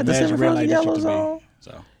 what I "You got the imagine red light semi-frozen district to yellows on?" be.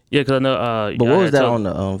 So Yeah, because I know. But I what was had that told-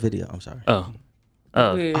 on the video? I'm sorry. Oh,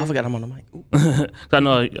 I forgot I'm on the mic. Ooh. 'cause I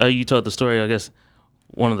know you told the story. I guess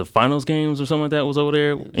one of the finals games or something like that was over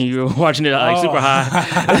there, and you were watching it like super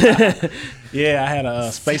high. yeah, I had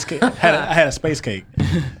a space cake. I had a space cake,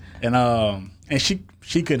 and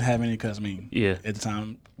she couldn't have any because Yeah. at the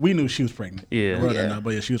time we knew she was pregnant. Yeah. Whether or Yeah. not,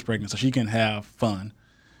 but yeah, she was pregnant, so she can have fun.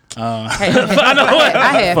 Hey,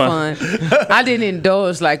 I had fun. I didn't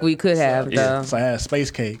indulge like we could have though. So I had a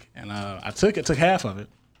space cake, and I took half of it,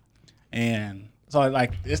 and so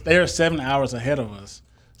like they're 7 hours ahead of us.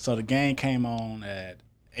 So the game came on at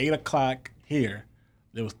 8 o'clock here.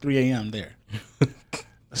 It was 3 a.m. there.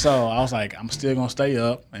 So I was like, I'm still gonna stay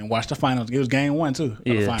up and watch the finals. It was game 1 too. Of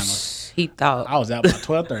the Yeah. finals. He thought. I was out by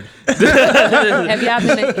 12:30.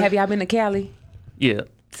 Have y'all been to Cali? Yeah.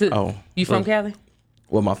 Oh, You from Cali?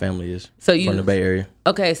 well, my family is So you from the Bay Area.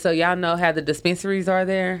 Okay, so y'all know how the dispensaries are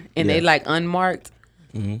there and they Yeah. like unmarked?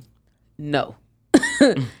 No.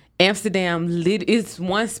 Amsterdam, it's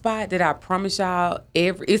one spot that I promise y'all,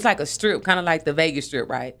 it's like a strip, kind of like the Vegas strip,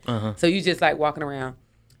 right? So you just like walking around.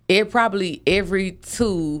 Every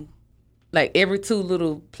two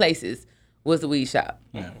little places was a weed shop.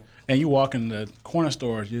 Yeah. And you walk in the corner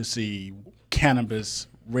stores, you see cannabis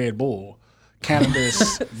Red Bull, cannabis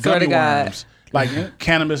Swear to gummy God. worms, like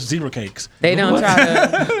cannabis zebra cakes. They don't try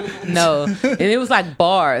to, no. And it was like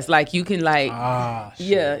bars, like you can like, Shit.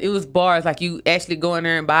 yeah, it was bars, like you actually go in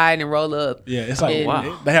there and buy it and roll up. Yeah, it's like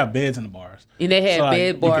And- they have beds in the bars. And they had So, like,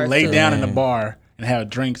 bed you bars. can lay too. down in the bar and have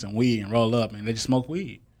drinks and weed and roll up, and they just smoke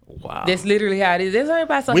weed. Wow. That's literally how it is. That's why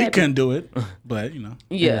everybody's so We happy. couldn't do it, but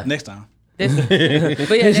Yeah. next time. But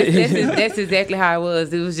yeah, that's exactly how it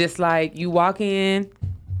was. It was just like you walk in,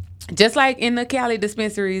 just like in the Cali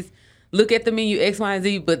dispensaries, look at the menu X, Y, and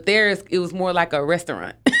Z. But it was more like a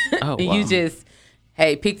restaurant. Oh, And wow. you just,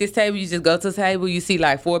 hey, pick this table. You just go to the table. You see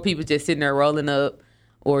like 4 people just sitting there rolling up.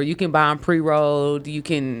 or you can buy them pre-rolled. You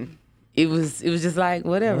can. It was just like Or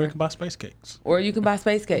whatever. you can buy space cakes. Or you can buy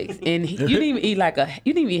space cakes, and you didn't even eat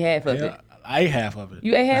you didn't even eat half of it. Yeah, I ate half of it.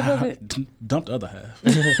 You ate half of it? Dumped the other half.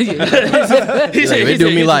 Like, they do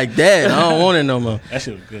me like that. I don't want it no more. That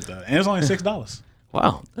shit was good though, and it was only $6.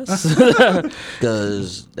 Wow. That's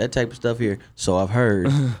Cause that type of stuff here. So I've heard.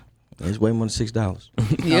 It's way more than $6.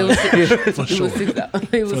 Yeah, it was sure.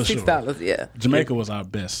 $6. It was For sure. $6. Yeah. Jamaica was our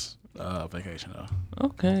best vacation though.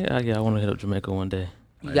 okay. Yeah, I want to hit up Jamaica one day.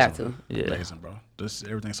 You got to. Yeah. Amazing, bro.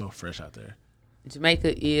 Everything's so fresh out there.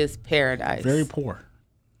 Jamaica is paradise. Very poor.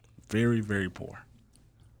 Very, very poor.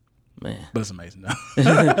 Man. But it's amazing though.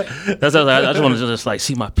 That's I just want to just like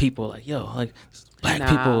see my people, like like black Nah.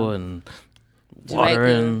 people and water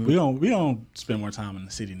Jamaica. and we don't spend more time in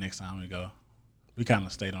the city next time we go. We kind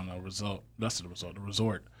of stayed on the resort. That's the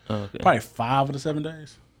resort. okay. Probably 5 of the 7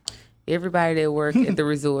 days. Everybody that work at the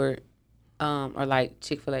resort are like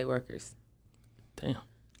Chick-fil-A workers. Damn.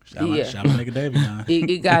 Shout Yeah. out Nigga Davey, man.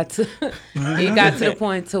 It got to the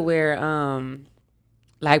point to where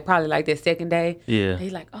like probably like that second day. Yeah.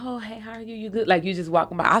 He's like, oh hey, how are you? You good? Like you just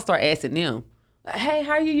walking by. I start asking them. Like, hey,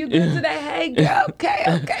 how are you? You good today? Hey, girl,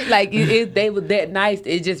 okay. Like they were that nice.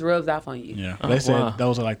 It just rubs off on you. Yeah, Oh, they said wow.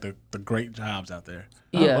 those are like the great jobs out there,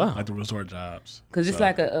 Yeah. wow. like the resort jobs. Cause it's So,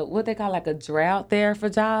 like a what they call like a drought there for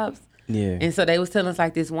jobs. Yeah. And so they was telling us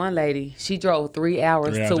like this one lady, she drove 3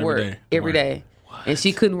 hours 3 to hours every work day. every day. And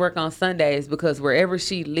she couldn't work on Sundays because wherever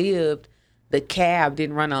she lived, the cab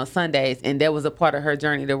didn't run on Sundays. And that was a part of her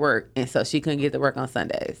journey to work. And so she couldn't get to work on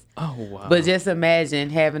Sundays. Oh wow. But just imagine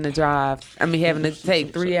having to having to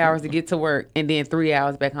take 3 hours to get to work and then 3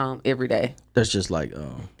 hours back home every day. That's just like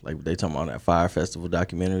they talking about that Fire Festival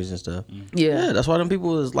documentaries and stuff. Yeah. Yeah, that's why them people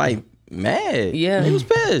was like mad. Yeah. They was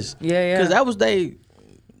pissed. Yeah. Because that was their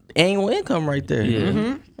annual income right there.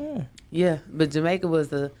 yeah. Yeah. But Jamaica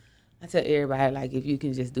was I tell everybody, like, if you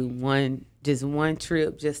can just do one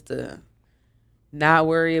trip just to not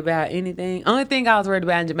worry about anything. Only thing I was worried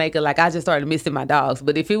about in Jamaica, like, I just started missing my dogs.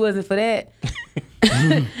 But if it wasn't for that,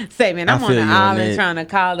 say, man, I'm I on feel the you on island that. trying to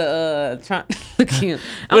call look at him.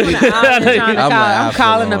 I'm on the island trying to I'm call. like, I I'm feel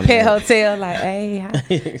calling a on pet that. hotel, like,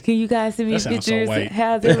 hey, can you guys send me That sounds so pictures? white.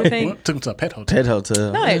 How's everything? Took them to a pet hotel. Pet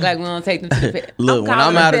hotel. No, act like we don't take them to the pet. Look, when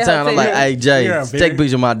calling I'm a out of pet town, I'm like, hotel. hey, Jay, You're a take a very-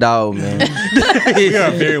 picture of my dog, man. We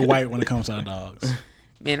are very white when it comes to our dogs.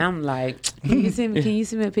 Man, I'm like, can you send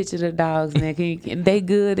me a picture of the dogs, man? And they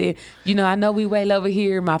good? And I know we way over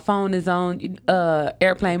here. My phone is on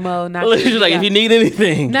airplane mode. Not sure She's like, if guys- you need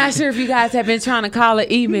anything. not sure if you guys have been trying to call or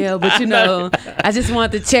email, but I just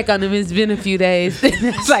wanted to check on them. It's been a few days.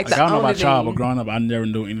 It's like Like, the I don't know only about y'all, but thing. growing up, I never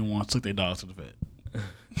knew anyone took their dogs to the vet.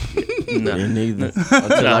 No. Me neither.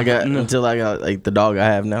 Until I got like the dog I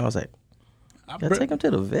have now. I was like, I, gotta bar- take him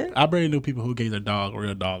to the vet. I barely knew people who gave their dog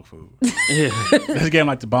real dog food. Yeah. They just gave them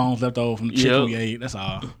like the bones left over from the chicken Yep. we ate. That's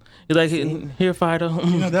all. You're like, here, Fido.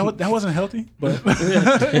 That wasn't healthy, but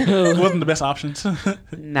it wasn't the best options.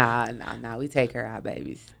 Nah. We take care of our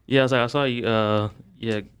babies. Yeah, I saw you.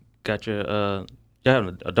 Got your. You have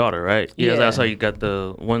a daughter, right? Yeah, Yeah. I saw you got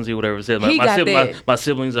the onesie, whatever it says. He got that. My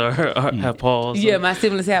siblings have paws. Yeah, my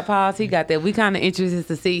siblings have paws. He got that. We kind of interested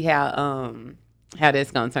to see how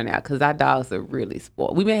that's gonna turn out because our dogs are really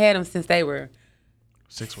spoiled. We've been had them since they were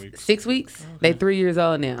 6 weeks. 6 weeks. They 3 years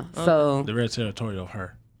old now. So The red territorial of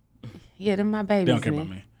her. yeah, them my They babies. don't care man.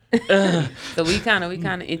 about me. So we kind of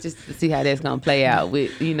interested to see how that's gonna play out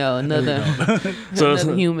with another So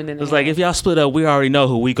another human in the it's like if y'all split up, we already know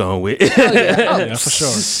who we going with. Yeah, for sure.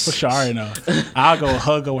 For sure, I already know. I'll go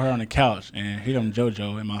hug over her on the couch and hit them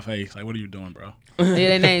JoJo in my face. Like, what are you doing, bro? yeah,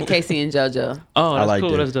 they named Casey and JoJo. Oh, that's like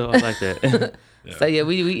cool. that. That's dope. I like that. So yeah,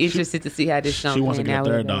 we interested to see how this She gonna wants to pan get out. a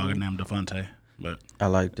third with dog them. and name Defonte. But I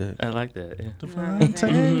like that. I like that. Yeah.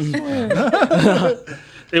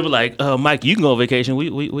 They were like, Mike, you can go on vacation. We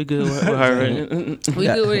good with her. We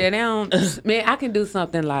good with it now. Man, I can do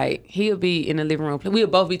something like he'll be in the living room. We'll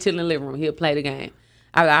both be chilling in the living room. He'll play the game.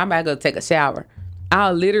 I'm about to go take a shower.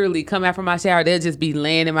 I'll literally come out from my shower. They'll just be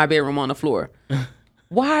laying in my bedroom on the floor.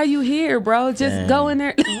 Why are you here, bro? Just go in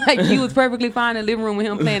there. Like you was perfectly fine in the living room with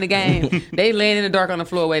him playing the game. They laying in the dark on the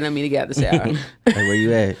floor waiting on me to get out the shower. Like, where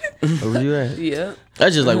you at? Where you at? Yeah.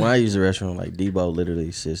 That's just like when I use the restroom. Like Debo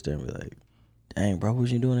literally sits there and be like, "Dang, bro, what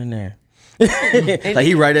you doing in there?" Like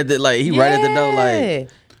he right at the right at the door. Like,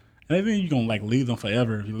 and then you gonna like leave them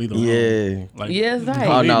forever if you leave them. yeah. Alone. Like, Yeah, it's right.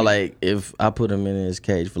 Oh no, like if I put him in his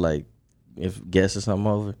cage for like if guests or something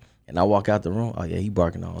over and I walk out the room, oh yeah, he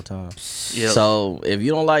barking all the time. Yep. So if you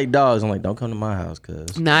don't like dogs, I'm like, don't come to my house,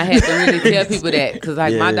 cause No, I had to really tell people that because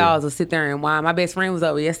like my Yeah. dogs will sit there and whine. My best friend was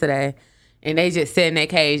over yesterday, and they just sit in their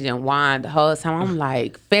cage and whine the whole time. I'm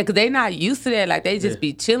like, because they not used to that. Like, they just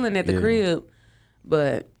be chilling at the crib.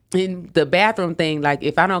 But in the bathroom thing, like,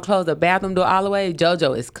 if I don't close the bathroom door all the way,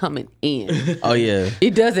 JoJo is coming in. Oh, yeah.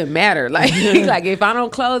 It doesn't matter. Like, like if I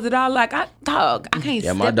don't close it all, like, I can't Yeah,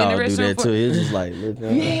 step my in the dog do restroom that too. He's just like, look,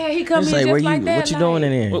 Yeah, he comes He's in like, just like that. what you doing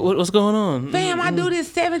in there? What's going on? Fam, I do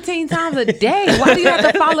this 17 times a day. Why do you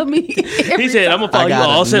have to follow me? He said, I'm going to follow you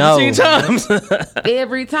gotta all 17 times.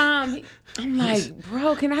 Every time. I'm like,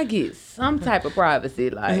 bro, can I get some type of privacy?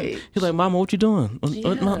 Like, He's like, Mama, what you doing?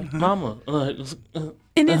 Mama.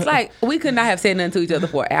 and it's like, we could not have said nothing to each other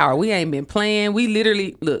for an hour. We ain't been playing. We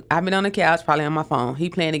literally, look, I've been on the couch, probably on my phone. He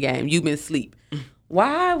playing the game. You been asleep.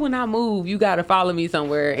 Why, when I move, you got to follow me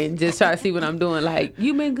somewhere and just try to see what I'm doing? Like,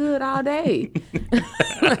 you been good all day.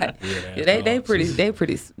 Like,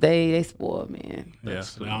 they spoiled, man. Yeah,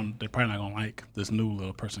 so they're probably not gonna like this new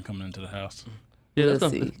little person coming into the house. Yeah, We'll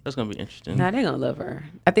that's see. gonna be interesting. Nah, they gonna love her.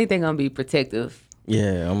 I think they're gonna be protective.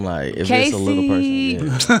 Yeah, I'm like, if it's a little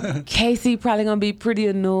person, yeah. Casey probably gonna be pretty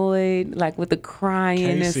annoyed, like with the crying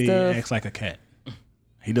Casey and stuff. acts like a cat.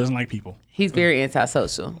 He doesn't like people. He's very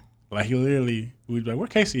antisocial. Like he literally, we'd be like, "Where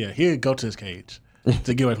Casey at?" He'd go to his cage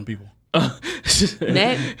to get away from people.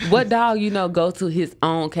 What dog go to his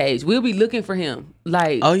own cage? We'll be looking for him.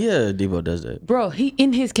 Like, Oh yeah, Debo does that. bro, he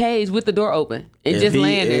in his cage with the door open and just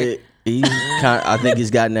laying there. I think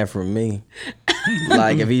he's gotten that from me.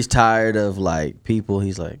 Like if he's tired of like people,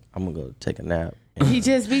 he's like, I'm gonna go take a nap. He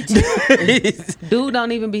just be chilling. Dude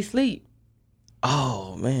don't even be sleep.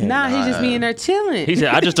 Oh man. Nah, he just be in there chilling. He said,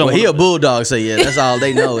 I just don't Well, he a want bulldog, so yeah, that's all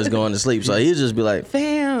they know is going to sleep. So he'll just be like,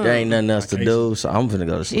 Fam. there ain't nothing else to do, so I'm finna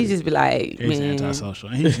go to sleep. He just be like, He's man. antisocial.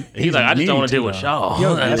 And He's like, I just don't want to deal mean with too,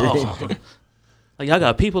 y'all. That's all. Like, y'all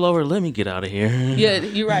got people over, let me get out of here. Yeah,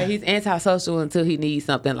 you're right. He's antisocial until he needs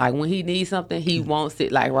something. Like when he needs something, he won't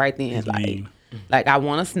sit like right then. He's mean. Like I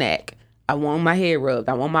want a snack. I want my head rubbed.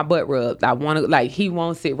 I want my butt rubbed. I want to like he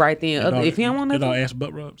won't sit right then. If he don't want Did nothing, all ask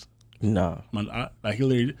butt rubs? No. Like he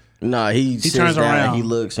literally, He sits turns down, around. he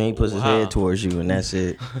looks, and he puts his head towards you, and that's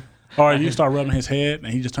it. or you start rubbing his head,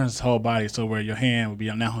 and he just turns his whole body so where your hand would be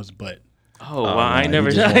on now his butt. Oh, wow. I ain't Nah, never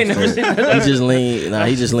he just seen wants to- that.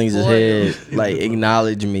 he just leans his head, like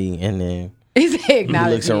acknowledge me, and then he's he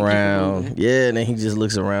acknowledging. looks around. Yeah, and then he just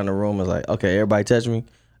looks around the room and is like, okay, everybody touch me.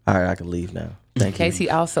 All right, I can leave now. Thank you. Casey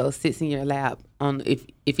also sits in your lap on if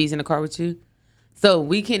he's in the car with you. So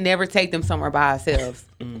we can never take them somewhere by ourselves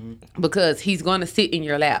because he's going to sit in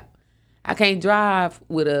your lap. I can't drive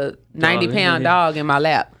with a 90-pound dog in my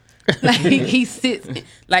lap. Like he sits.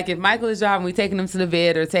 Like if Michael is driving, we taking him to the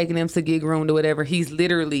vet or taking him to get groomed or whatever. He's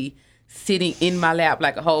literally sitting in my lap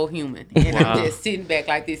like a whole human, and I'm just sitting back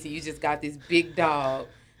like this. And you just got this big dog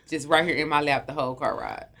just right here in my lap the whole car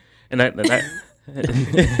ride. And that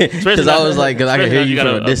Because I was like, because I can hear you got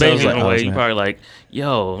from a distance. I was like, oh, you snap. probably like,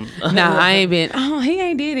 yo. Nah, I ain't been. Oh, he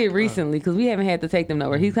ain't did it recently because we haven't had to take them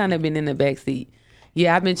nowhere. He's kind of been in the back seat.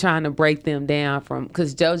 Yeah, I've been trying to break them down from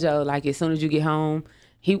because JoJo, like as soon as you get home,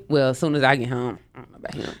 as soon as I get home, I don't know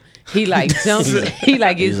about him. He like jumps, he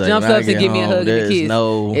like He's like, jumps when I up to get give me a home, hug and a there's kiss.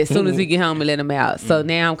 no- As soon as we get home and let him out. So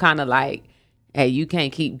now I'm kind of like, hey, you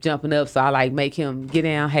can't keep jumping up. So I like make him get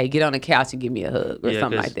down. Hey, get on the couch and give me a hug or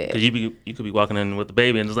something like that. Because you could be walking in with the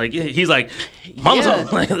baby and it's like, he's like, Mama's Yeah.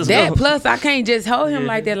 home. Like, let's That go. plus I can't just hold him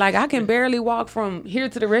like that. Like I can barely walk from here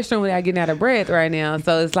to the restroom without getting out of breath right now.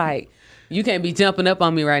 So it's like you can't be jumping up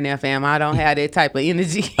on me right now, fam. I don't have that type of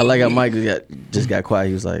energy. I like how Mike just got quiet.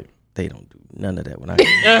 He was like, they don't do none of that when I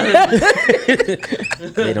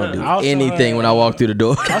they don't do Also, anything when I walk through the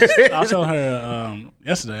door. I was telling her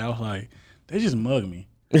yesterday, I was like, they just mug me.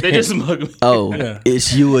 They just mug me. Oh, Yeah.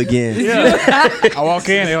 it's you again. I walk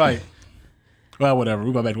in, they're like, well, whatever.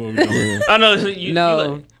 We go back to what we're doing. I know. You No.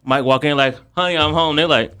 like, Mike walk in like, honey, I'm home. They're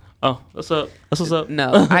like, oh, what's up? That's what's up.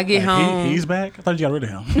 No, I get home. He's back. I thought you got rid of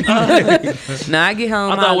him. No, I get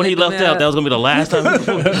home. I thought when he left out, that was going to be the last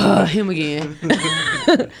time. him again.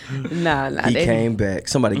 nah. He they- came back.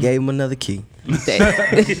 Somebody gave him another key.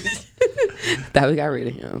 Thought we got rid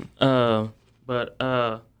of him. But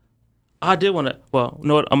I did want to, well, you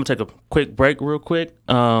know what? I'm going to take a quick break real quick.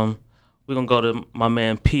 We're going to go to my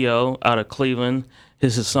man P.O. out of Cleveland.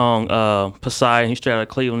 This is his song, Poseidon. He's straight out of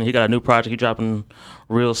Cleveland. He got a new project. He's dropping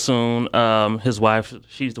real soon. His wife,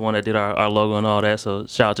 she's the one that did our logo and all that. So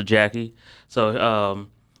shout out to Jackie. So we'll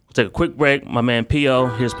take a quick break. My man P.O.,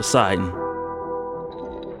 here's Poseidon.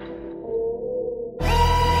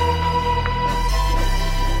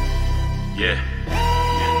 Yeah.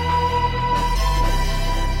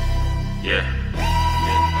 Yeah.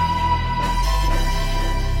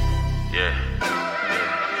 Yeah.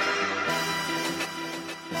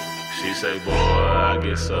 She say say, boy, I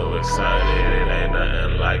get so excited. It ain't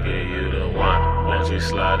nothing like it, you the one. Won't you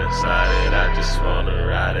slide inside it? I just wanna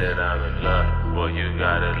ride it. I'm in love. Boy, you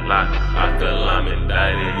got it locked. I feel I'm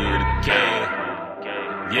indicted. You the king.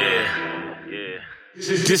 Yeah.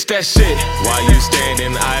 This that shit. Why you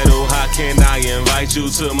standing idle? How can I invite you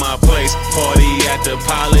to my place? Party at the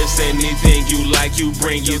Palace. Anything you like, you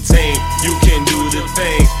bring your team. You can do the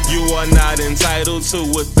thing. You are not entitled to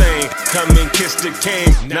a thing. Come and kiss the king.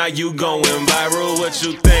 Now you going viral. What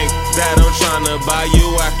you think? That I'm tryna buy you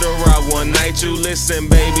after I one night you. Listen,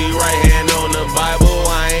 baby, right hand on the Bible.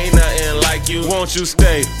 I ain't nothing like you. Won't you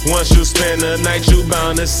stay? Once you spend the night, you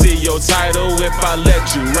bound to see your title. If I let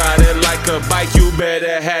you ride it like a bike, you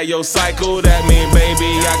better have your cycle. That mean,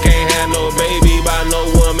 baby, I can't have no baby by no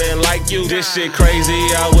woman like you. This shit crazy,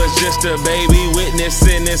 I was just a baby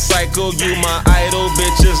witnessing this cycle. You my idol,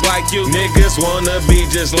 bitches like you. Niggas wanna be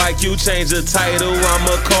just like you. Change the title,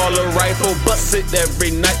 I'ma call a rifle. Bust it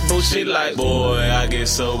every night, bullshit like. Boy, I get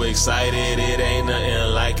so excited, it ain't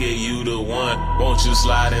nothing like it. You the one, won't you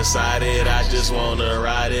slide inside it? I just wanna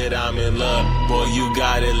ride it, I'm in love. Boy, you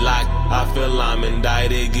got it locked. I feel I'm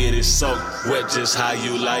indicted, get it soaked wet just how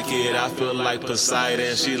you like it. I feel like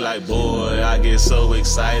Poseidon. She like, boy, I get so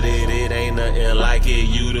excited. It ain't nothing like it.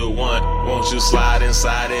 You the one. Won't you slide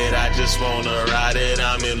inside it? I just wanna ride it.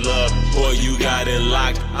 I'm in love. Boy, you got it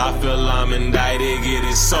locked. I feel I'm indicted, get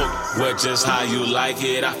it soaked wet just how you like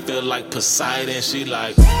it. I feel like Poseidon. She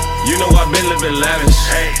like, you know I've been living lavish.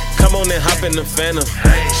 Hey, come on and hop in the Phantom.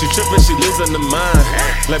 Hey, she trippin', she losing the mind.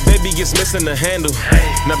 Hey, like baby, it's missing the handle. Hey,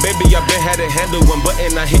 now baby, I been had it handle. One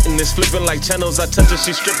button I hitting this flipping like channels. I touch her,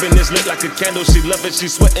 she stripping this lit like a candle. She love it, she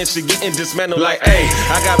sweating, she getting dismantled. Like, hey,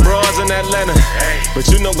 I got bras in Atlanta, but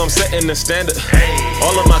you know I'm setting the standard.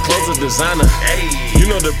 All of my clothes are designer. You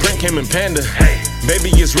know the print came in Panda.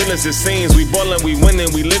 Baby, it's real as it seems. We ballin', we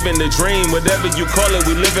winning, we living the dream. Whatever you call it,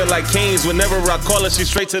 we live it like kings. Whenever I call her, she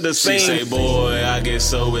straight to the scene. She say, boy, I get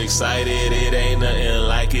so excited. It ain't nothing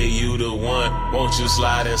like it. You the one. Won't you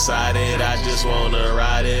slide inside it? I just wanna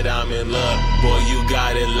ride it. I'm in love. Boy, you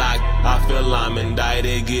got it locked. I feel I'm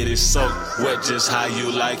indicted. Get it soaked wet just how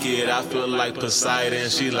you like it. I feel like Poseidon.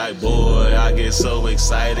 She like, boy, I get so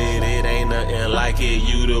excited. It ain't nothing like it.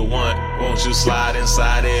 You the one. Won't you slide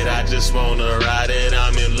inside it? I just wanna ride it.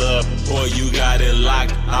 I'm in love, boy, you got it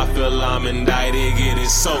locked. I feel I'm indicted, get it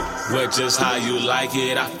soaked wet just how you like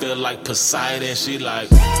it. I feel like Poseidon, she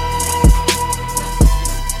like.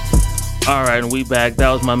 All right, and we back.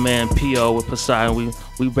 That was my man P.O. with Poseidon.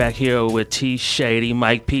 We back here with T Shady,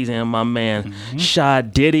 Mike Peasy, and my man Shy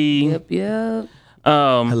Diddy. Yep.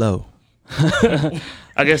 Hello.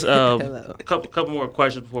 I guess a couple more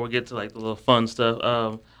questions before we get to like the little fun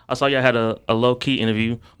stuff. I saw y'all had a low key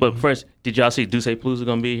interview, but first, did y'all see Duce Palooza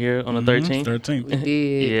gonna be here on the 13th?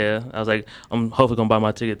 13th. Yeah, I was like, I'm hopefully gonna buy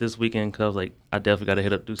my ticket this weekend because I was like, I definitely gotta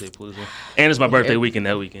hit up Duce Palooza, and it's my birthday weekend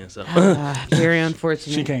that weekend, so Very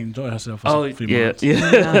unfortunate. She can't enjoy herself for oh a few yeah, months.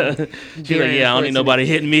 yeah. She's like, yeah, I don't need nobody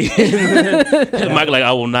hitting me. Mike like,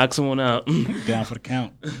 I will knock someone out. Down for the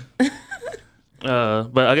count.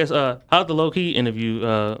 But I guess how'd the low key interview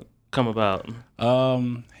come about?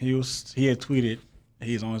 He had tweeted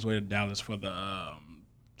he's on his way to Dallas for the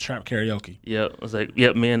trap karaoke. Yep, I was like,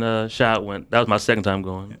 yep, me and Shot went. That was my second time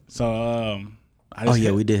going. So I just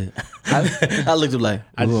we did. I looked up like,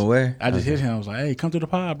 where? I just hit him. I was like, hey, come to the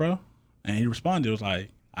pod, bro. And he responded. It was like,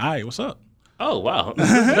 all right, what's up? Oh wow.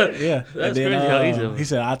 Yeah. That's and then, crazy how easy it was. he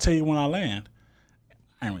said, I'll tell you when I land.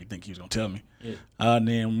 I didn't really think he was gonna tell me. Yeah. And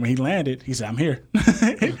then when he landed, he said, I'm here.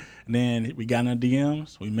 And then we got in the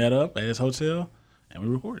DMs. We met up at his hotel and we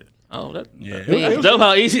recorded. Oh, that Yeah. that's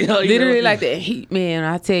how easy. Literally like that. Man,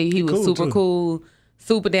 I tell you, he was Cool, super too. cool,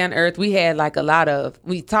 super down to earth. We had like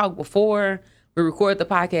we talked before we recorded the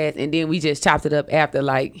podcast, and then we just chopped it up after.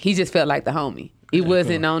 Like, he just felt like the homie. He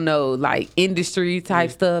wasn't on no like industry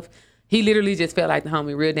type stuff. He literally just felt like the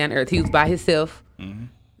homie, real down to earth. He was by himself,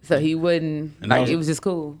 so he wasn't And like, it was just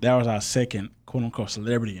cool. That was our second quote unquote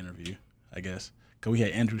celebrity interview, I guess. Because we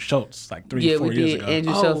had Andrew Schultz like 3 or 4 years ago.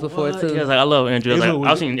 Andrew Schultz before too. Yeah, I was like, I love Andrew. Here's what Like, we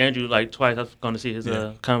I've do. seen Andrew like twice. I've gone to see his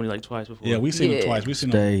comedy like twice before. Yeah, we seen him Yeah. twice. We seen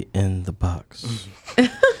him. Stay in the box.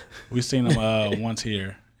 We seen him once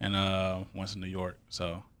here and once in New York.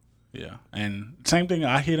 So yeah, and same thing.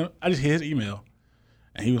 I just hit his email,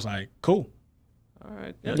 and he was like, "Cool." All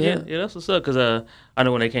right. Yeah, that's what's up. Cause I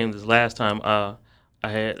know when they came this last time, I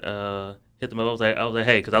had hit them up. I was like,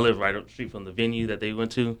 hey, because I live right up the street from the venue that they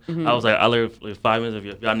went to. I was like, I live like 5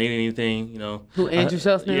 minutes. If y'all need anything, you know. Who, Andrew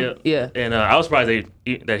Schultz now? Yeah. And I was surprised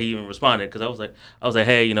that he even responded, because I was like,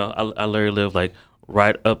 hey, you know, I literally live like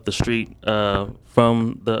right up the street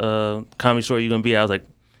from the comedy store you're gonna be at. I was like,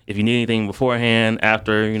 if you need anything beforehand,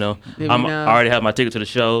 after, you know, Let me I know. already have my ticket to the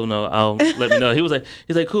show. No, I'll let me know. He's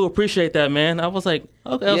like, cool, appreciate that, man. I was like,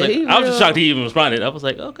 okay. I was Yeah, like, he I was just real- shocked he even responded. I was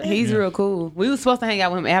like, okay. He's real cool. We was supposed to hang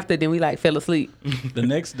out with him after, then we like fell asleep. The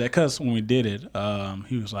next day, because when we did it,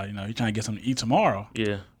 he was like, you know, he trying to get something to eat tomorrow.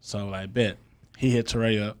 Yeah. So like, bet he hit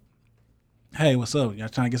Teray up. Hey, what's up? Y'all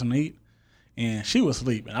trying to get something to eat? And she was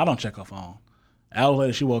asleep, and I don't check her phone. Hours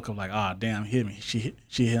later, she woke up like, ah, damn, he hit me. She hit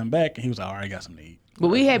him back, and he was like, all right, I got something to eat. But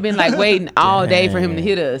we had been like waiting all day for him to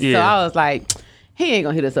hit us. So Yeah. I was like, he ain't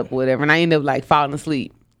gonna hit us up or whatever. And I ended up like falling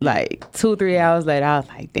asleep. Like 2-3 hours later, I was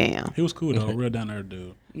like, damn. He was cool though, real down there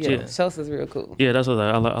dude. Yeah, Yeah. Schultz is real cool. Yeah, that's what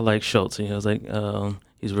I like Schultz. I was like,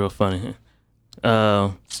 he's real funny.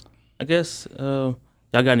 I guess y'all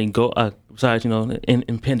got any besides, you know,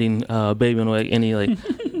 impending baby on the way, any like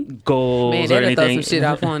goals Man, or that'll throw anything? some shit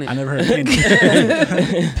off on I it. never heard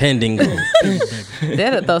anything. Pending goal.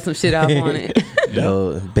 That'll throw some shit off on it.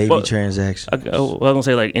 No, baby Well, transaction. I was gonna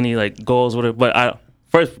say like any like goals, whatever. But I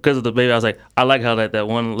first because of the baby, I was like, I like how that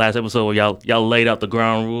one last episode where y'all laid out the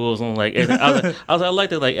ground rules and like everything. I like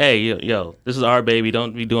that, like, hey, yo, this is our baby.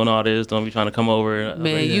 Don't be doing all this. Don't be trying to come over. I was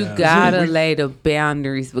Man, like, you yeah. gotta lay the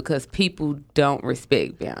boundaries because people don't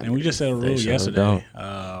respect boundaries. And we just said a rule sure yesterday.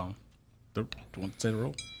 Do you want to say the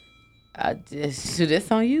rule? I just,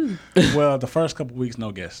 that's on you. Well, the first couple weeks,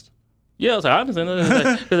 no guests. yeah, I was like, I understand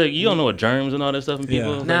that. Because like, you don't know what germs and all that stuff and people.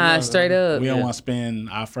 Yeah. It's like, Nah, no, straight up. We don't Yeah. want to spend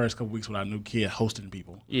our first couple weeks with our new kid hosting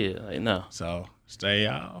people. Yeah, like no. So stay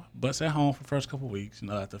out, butts at home for the first couple weeks. You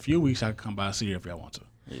know, after a few weeks, I can come by and see you if y'all want to.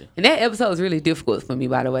 And that episode was really difficult for me,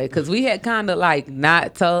 by the way, because we had kind of like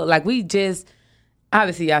not told, like we just,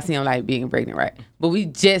 obviously y'all see I'm like being pregnant, right? But we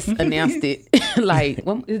just announced it, like,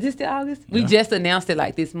 is this still August? We just announced it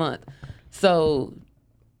like this month. So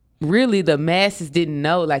really the masses didn't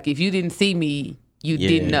know, like if you didn't see me, you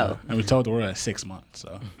didn't know. And we told the world at 6 months.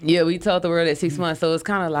 So Yeah, we told the world at 6 months, so it's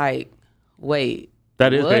kind of like, wait.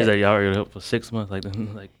 That is What? crazy that y'all already up for 6 months. Like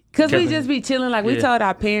Because we Kevin- just be chilling. Like, we Yeah. told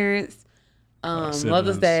our parents, siblings.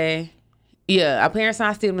 Mother's Day. Yeah, our parents and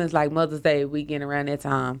our siblings, like, Mother's Day weekend around that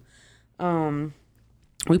time.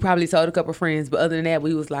 We probably told a couple friends, but other than that,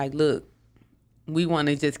 we was like, look, we want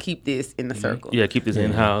to just keep this in the circle. Yeah, keep this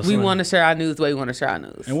in house. We want to share our news the way we want to share our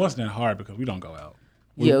news. it wasn't that hard because we don't go out.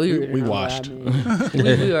 Yeah, we we watched.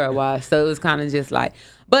 we were washed. So it was kind of just like,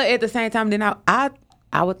 but at the same time, then I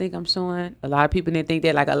would think I'm showing. A lot of people didn't think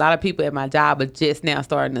that. Like, a lot of people at my job are just now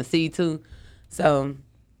starting to see too. So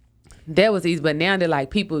that was easy. But now that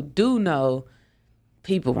like people do know,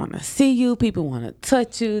 people want to see you, people want to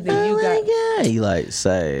touch you. Then you got Yeah, you like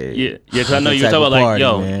say. Yeah, because I know The you were type talking of about like, party,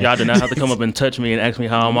 yo, man. y'all did not have to come up and touch me and ask me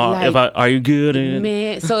how I'm all. Like, Are you good? And,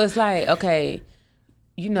 man. So it's like, okay,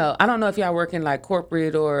 you know, I don't know if y'all working like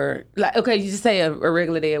corporate or like, okay, you just say a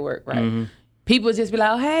regular day at work, right? People just be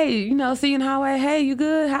like, oh, hey, you know, see you in the hallway. Hey, you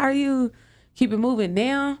good? How are you? Keep it moving.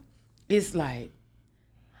 Now it's like,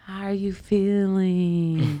 how are you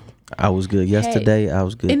feeling? I was good yesterday. I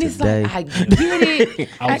was good And it's today. like, I get it.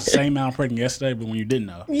 I was the same amount pregnant yesterday, but when you didn't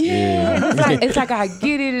know. Yeah. It's like I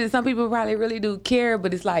get it, and some people probably really do care,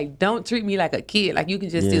 but it's like, don't treat me like a kid. Like, you can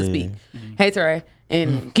just still speak. Hey, Teray,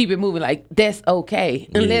 and keep it moving. Like, that's okay.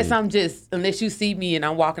 Unless you see me and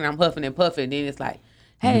I'm walking, I'm huffing and puffing, then it's like,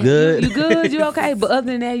 hey, You good? You good? You okay? But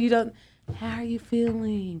other than that, you don't. How are you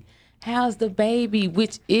feeling? How's the baby?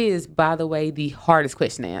 Which is, by the way, the hardest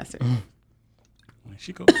question to answer.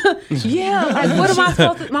 She go. Yeah, like, what am I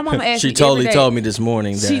supposed to? My mama asked me She totally every day. told me this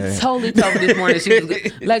morning She that totally told me this morning she was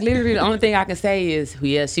good. Like, literally, the only thing I can say is,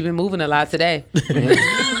 yeah, she been moving a lot today.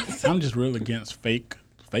 I'm just real against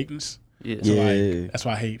fakeness. yeah. So Yeah. like, that's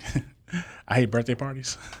why I hate birthday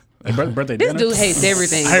parties. Like birthday This dinners. dude hates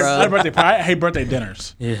everything, I hate birthday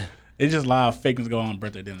dinners. Yeah. It's just a lot of fakeness go on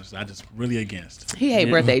birthday dinners. I just really against. He hate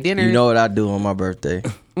birthday dinners. you know what I do on my birthday?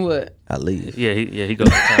 What? I leave. Yeah, he goes.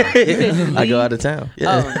 out of town. I go out of town.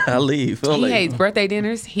 Yeah, I leave. I'm He like, hates birthday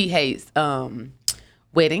dinners. He hates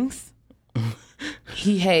weddings.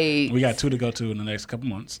 He hates. We got 2 to go to in the next couple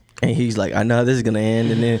months. and he's like, I know how this is gonna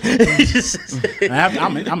end, and then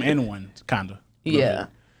And I'm in one kinda. Yeah.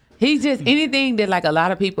 He just anything that like a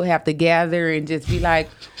lot of people have to gather and just be like,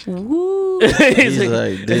 woo. he's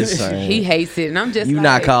like, this. He hates it, and I'm just You like,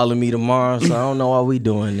 not calling me tomorrow, so I don't know why we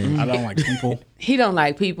doing this. I don't like people. he don't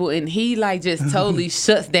like people, and he like just totally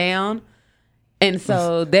shuts down, and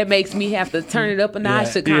so that makes me have to turn it up a notch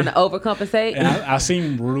Yeah. to kind of overcompensate. And I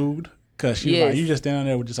seem rude because she's Yes. like, you just standing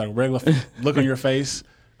there with just like a regular look on your face.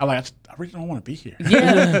 I'm like, I really don't want to be here.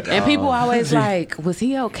 Yeah, and people always like, was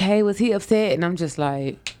he okay? Was he upset? And I'm just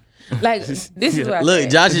like this is what I Look, say.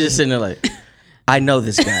 Josh is just sitting there like, I know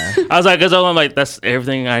this guy. I was like, because I'm like, that's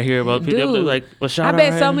everything I hear about people. Dude, Like, well, I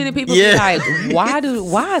bet so many people be like,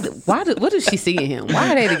 what does she see in him?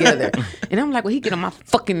 Why are they together? And I'm like, well, he get on my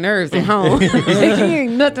fucking nerves at home. He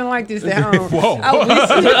ain't nothing like this at home. Whoa.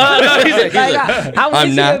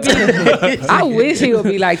 I wish he would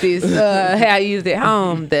be like this. How he is at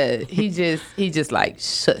home, that he just like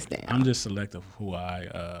shuts down. I'm just selective who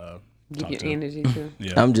I Give talk your to. energy to.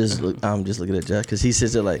 Yeah. I'm just looking at Josh because he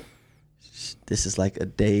sits there like, this is like a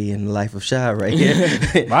day in the life of Shy right here.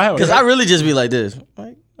 Because I really just be like this.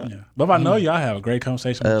 Like, yeah. But if I know you, I have a great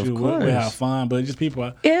conversation with you. We have fun, but it's just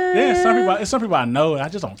people. Yeah. Some people I know I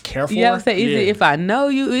just don't care for. Yeah, I would say if I know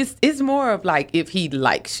you, it's more of like if he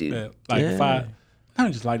likes you. Yeah. Like if I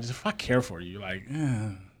don't just like this, if I care for you, like I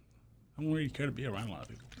don't really care to be around a lot of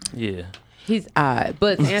people. Yeah. He's odd.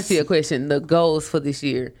 But to answer your question, the goals for this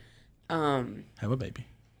year, Have a baby.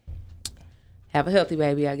 have a healthy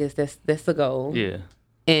baby. I guess that's the goal. Yeah.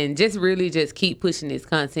 And just really just keep pushing this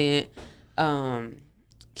content.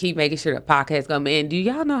 Keep making sure the podcast go. Man, do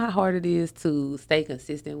y'all know how hard it is to stay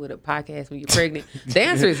consistent with a podcast when you're pregnant? The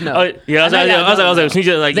answer is no. I was like, she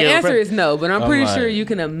just like, the yeah, answer is no, but I'm pretty right. sure you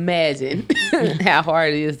can imagine how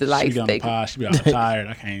hard it is to like She be on stay. the pod. She be all tired.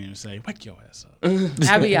 I can't even say, wake your ass up.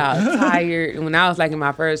 I be all tired. When I was like in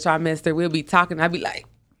my first trimester, we'll be talking. I'd be like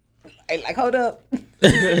hold up.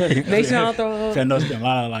 Make sure I don't throw up. I know it's been a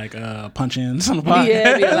lot of like punch-ins on the pod.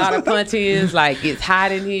 Yeah, be a lot of punch-ins. Like it's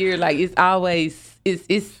hot in here. Like it's always it's.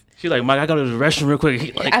 She's like, Mike, I go to the restroom real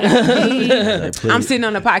quick. Like, I gotta eat. I'm sitting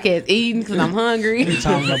on the podcast eating because I'm hungry.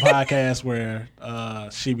 Time on the podcast where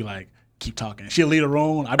she be like, keep talking. She'll leave the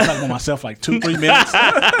room. I be talking to myself like 2-3 minutes.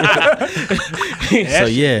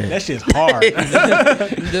 That shit's hard.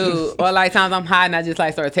 Dude, or like times I'm hot and I just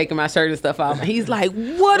like start taking my shirt and stuff off. And he's like,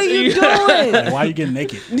 what are you doing? Like, why are you getting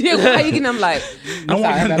naked? Yeah, why are you getting? I'm like, No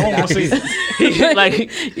one want to see it.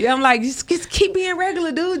 like, yeah, I'm like, just keep being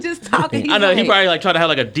regular, dude. Just talking. He's I know like, he probably like trying to have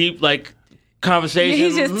like a deep like conversation.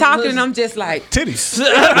 he's just talking and I'm just like, Titties.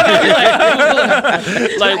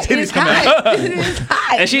 like it's hot. It's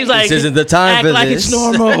hot. and she's like, this isn't the time act for like this. it's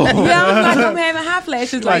normal. Yeah, I'm like, I'm having hot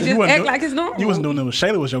flashes. Like, just act like it's normal. You wasn't doing it with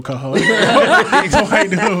Shayla was your co-host. So why you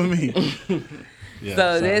doing it with me? Yeah,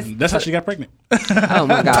 So that's how she got pregnant. Oh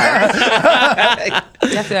my God.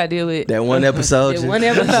 That's what I deal with. that one episode. In one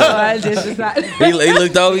episode, I just decided. he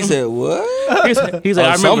looked over. He said, "What? He's like, Oh,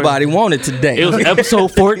 I remember somebody wanted today." it was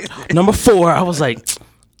episode number 4. I was like,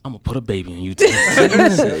 I'm gonna put a baby in you. So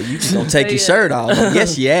you just gonna take your shirt off?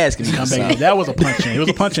 Yes, you asking me. Come back. something. That was a punch-in. It was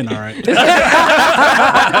a punch-in, all right. So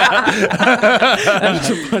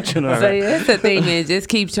yeah, that's the thing, man. Just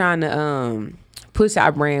keep trying to push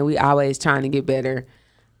our brand. We always trying to get better.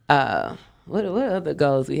 What other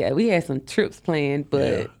goals we had? We had some trips planned, but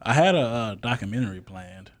Yeah. I had a documentary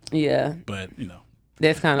planned, yeah, but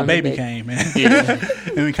that's kind a of baby the big- came, man.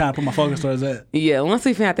 And we kind of put my focus towards that. Yeah, once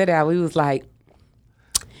we found that out, we was like,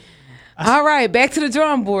 all right, back to the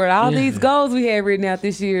drawing board. All these goals we had written out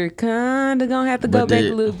this year, kind of gonna have to go back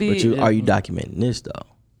a little bit. But are you documenting this though?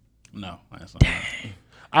 No, that's not.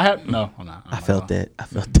 I have no. I'm not. I felt that. I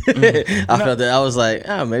felt that. I felt that. I was like,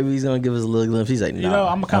 oh, maybe he's gonna give us a little glimpse. He's like, no, You know,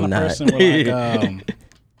 I'm a kind of person where like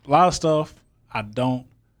a lot of stuff I don't.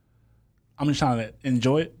 I'm just trying to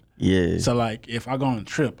enjoy it. yeah. So like, if I go on a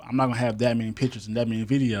trip, I'm not gonna have that many pictures and that many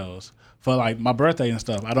videos. For like my birthday and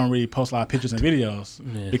stuff, I don't really post a lot of pictures and videos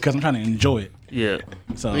because I'm trying to enjoy it. Yeah.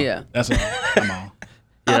 So Yeah. that's what I'm on.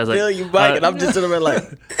 Yeah, I was feel like, you, Mike, and I'm just sitting there like,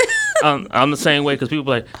 I'm the same way because people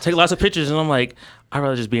like take lots of pictures and I'm like, I'd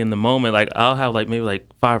rather just be in the moment. Like I'll have like maybe like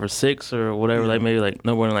 5 or 6 or whatever, like maybe like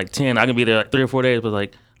no more than like 10. I can be there like 3 or 4 days, but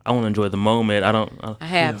like I want to enjoy the moment. I I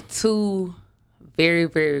have 2 very,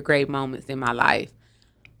 very great moments in my life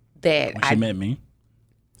that When she met me,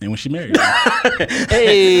 and when she married me.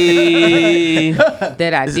 Hey.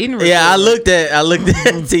 that I didn't record. yeah. I looked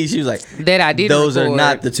at T. She was like, that I didn't those record. are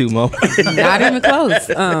not the 2 moments. Not even close.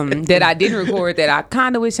 That I didn't record. That I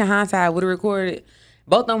kind of wish in hindsight I would have recorded.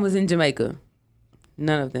 Both of them was in Jamaica.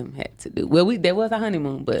 None of them had to do. Well, there was a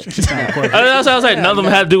honeymoon, but I was like, none of them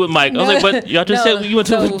had to do with Mike. I was like, but y'all just said you went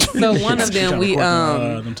to. So one of them we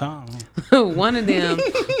them time. one of them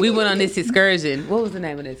we went on this excursion. What was the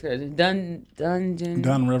name of the excursion? Dun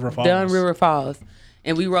River Falls,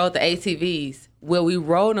 and we rode the ATVs. Well, we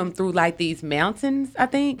rode them through like these mountains, I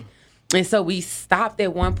think. And so we stopped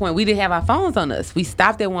at one point. We didn't have our phones on us. We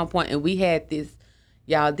stopped at one point and we had this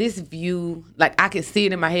view, like I could see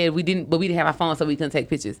it in my head. We didn't have our phones, so we couldn't take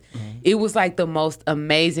pictures. Mm-hmm. It was like the most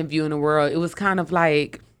amazing view in the world. It was kind of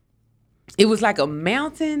like, it was like a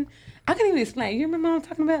mountain. I can't even explain. You remember what I'm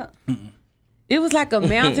talking about? Mm-mm. It was like a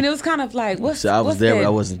mountain. It was kind of like what's So I was what's there, that, but I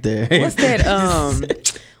wasn't there. What's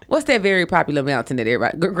that? What's that very popular mountain that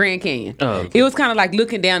everybody? Grand Canyon. Oh, okay. It was kind of like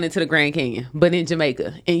looking down into the Grand Canyon, but in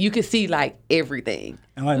Jamaica, and you could see like everything.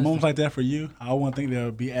 And like moments like that for you, I wouldn't think they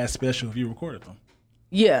would be as special if you recorded them.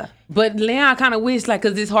 Yeah, but now I kind of wish like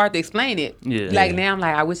because it's hard to explain it. Yeah. Like now I'm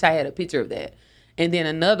like I wish I had a picture of that. And then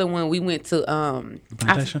another one we went to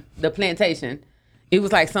Plantation? the plantation. It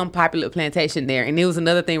was like some popular plantation there, and it was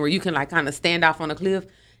another thing where you can like kind of stand off on a cliff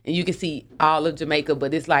and you can see all of Jamaica,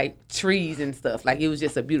 but it's like trees and stuff. Like it was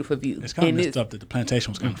just a beautiful view. It's kind of And messed up that the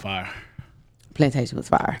plantation was kind of fire. Plantation was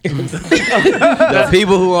fire. The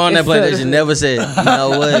people who were on that plantation never said, you know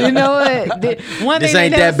what? You know what? One This thing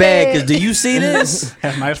ain't they that never bad, said- because do you see this?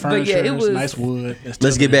 Has nice furniture, yeah, it was- nice wood.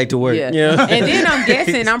 Let's get back to work. Yeah. And then I'm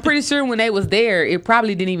guessing, I'm pretty sure when they was there, it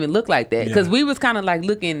probably didn't even look like that. Because Yeah. we was kind of like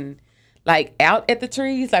looking like out at the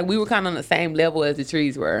trees. Like we were kind of on the same level as the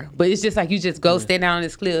trees were. But it's just like you just go stand down on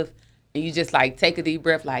this cliff and you just like take a deep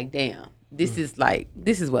breath like, damn, this is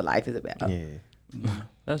what life is about. Yeah.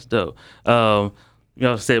 That's dope. You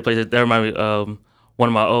know, say a place that reminded me. One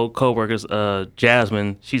of my old coworkers,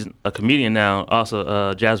 Jasmine. She's a comedian now.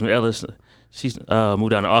 Also, Jasmine Ellis. She's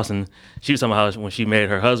moved down to Austin. She was talking about how when she married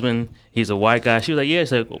her husband, he's a white guy. She was like, yeah,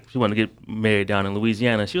 she wanted to get married down in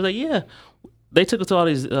Louisiana. She was like, yeah. They took us to all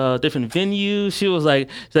these different venues. She's like,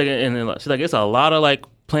 it's a lot of like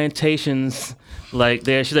plantations like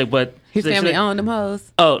there. She's like, but His she's like- family owned them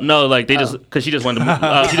hoes. Oh no! Like they just because she just wanted to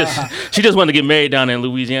move, she just wanted to get married down in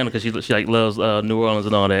Louisiana because she like loves New Orleans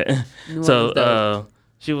and all that. So dope.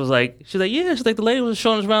 she's like yeah, she's like the lady was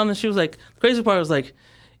showing us around and she was like the crazy part was like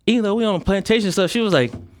even though we on a plantation and stuff, she was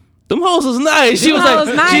like them hoes was nice. She was hoes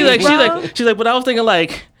like nice, she's like but I was thinking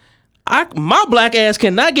like my black ass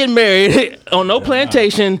cannot get married on no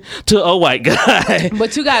plantation to a white guy.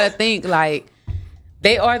 But you got to think like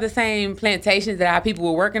they are the same plantations that our people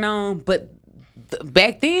were working on, but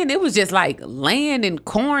back then it was just like land and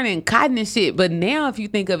corn and cotton and shit. But now if you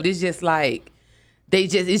think of it, it's just like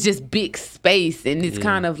it's just big space and it's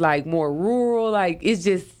kind of like more rural. Like it's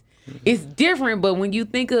different. But when you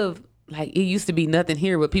think of like it used to be nothing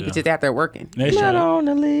here, but people just out there working. They Not showed, on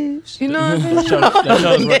the leaves. You know what I'm saying? they showed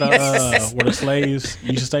where the slaves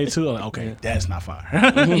used to stay too. Like, okay, that's not fire.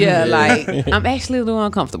 Yeah, like I'm actually a little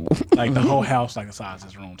uncomfortable. Like the whole house, like the size of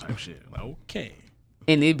this room type shit. Like, okay.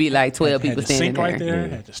 And it'd be like 12 Had people the standing sink there. right there,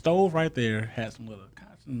 had the stove right there, had some little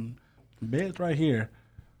cots and beds right here.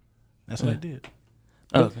 That's what they did.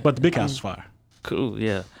 But the big house was fire. Cool,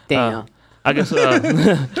 yeah. Damn. I guess we'll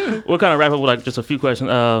kind of wrap up with like just a few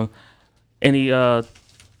questions. Any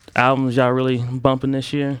albums y'all really bumping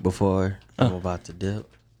this year? Before I'm about to dip.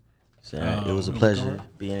 So it was a pleasure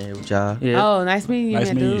being here with y'all. Yeah. Oh, nice meeting you, Nice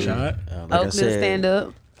man, meeting you, dude. Shot. Like I Oakland said, stand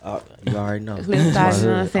up. You already know. Cliff side, you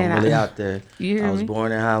know what I'm saying? I'm really out there. You hear I was me?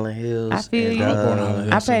 born in Highland Hills. I feel and, you. I was born in Highland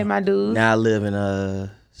I Hills, paid too. my dues. Now I live in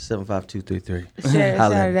 75233. Shout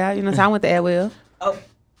it out. You know, so I went to Adwell.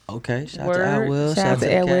 Okay, shout Word. out to Adwell. Shout out to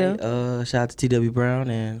Adwell. Shout out to TW Brown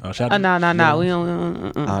and Oh, shout Oh, out no. We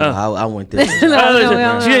don't. I went there.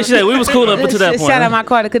 No, She said we was cool up until that point. Shout out my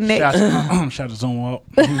Carter Connect. shout out to Zoom Up.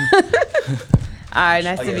 All right,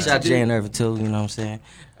 nice to meet Shout out to you. Jay and Irvin too. You know what I'm saying?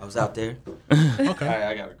 I was out there. Okay. All right,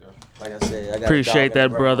 I gotta go. Like I said, I got Appreciate that,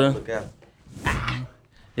 brother. Look out.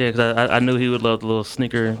 Yeah, because I knew he would love the little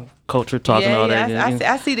sneaker culture talk and all that.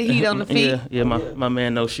 I see the heat on the feet. Yeah, my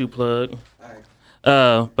man, no shoe plug.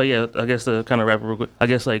 But yeah, I guess to kind of wrap it real quick, I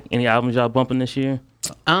guess like any albums y'all bumping this year?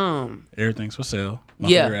 Everything's for sale. My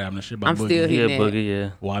Yeah. favorite album, this shit by I'm Boogie. still Yeah, hitting that. Boogie, yeah.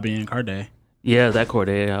 YB and Cordae. Yeah, that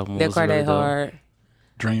Cordae album That was really Carter dope. hard.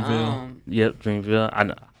 Dreamville. Yep,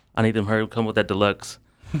 Dreamville. I need them heard come with that deluxe.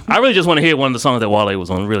 I really just want to hear one of the songs that Wale was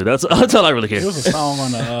on. Really, that's all I really care. It was a song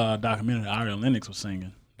on the documentary Ari Lennox was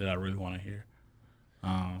singing that I really want to hear.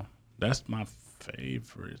 That's my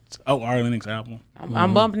favorite. Oh, Ari Lennox album.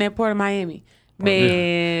 I'm bumping that Port of Miami.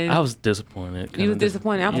 Man, I was disappointed. you was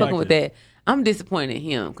disappointed. I'm fucking with that. I'm disappointed in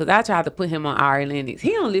him because I tried to put him on Ari Lennox.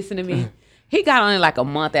 He don't listen to me. He got on it like a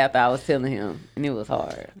month after I was telling him, and it was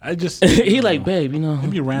hard. I just He like, babe, you know. He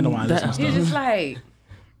be randomizing some He's stuff. just like,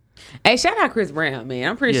 hey, shout out Chris Brown, man.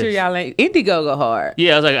 I'm pretty sure Yes. y'all ain't Indigo go hard.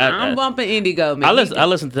 Yeah, I was like, I'm bumping Indigo, man. I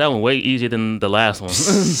listened to that one way easier than the last one.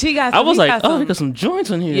 She got. I was he like, got oh, some, he got some joints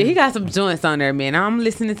in here. yeah, he got some joints on there, man. I'm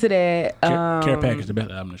listening to that. Care Package, the best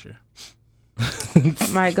album this year.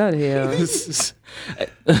 Might go to hell.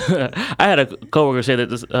 I had a coworker say that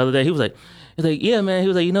this other day. He was like, yeah, man. He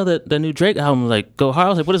was like, you know that the new Drake album, like, go hard. I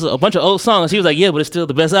was like, what is it? A bunch of old songs. He was like, yeah, but it's still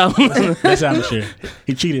the best album. Best album this year.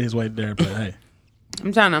 He cheated his way there, but hey.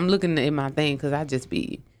 I'm looking at my thing because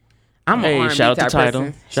I'm Hey, an R&B shout out to type Tidal.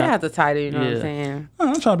 person. Shout out to Tidal, you know what I'm Yeah. saying?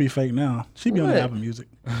 I'm trying to be fake now. She be on What? the Apple Music.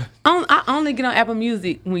 I only get on Apple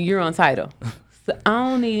Music when you're on Tidal. So I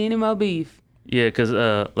don't need any more beef. Yeah, cause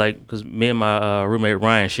me and my roommate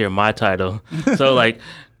Ryan share my title, so like,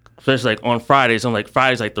 especially like on Fridays, I'm like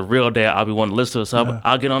Fridays like the real day I'll be wanting to listen to it, so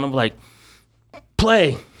I'll get on them like,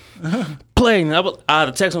 play, and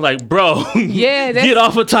I'll text him like, bro, Yeah, that's- get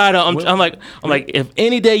off of title. I'm like, if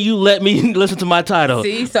any day you let me listen to my title,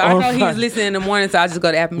 See, so I on know he was Friday- listening in the morning, so I just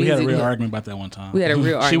go to Apple We had Music. a real argument about that one time. We had a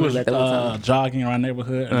real She argument was about that one time. jogging around the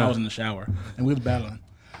neighborhood, and I was in the shower, and we was battling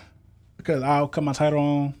because I'll cut my title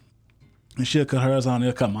on, and she'll cut hers on.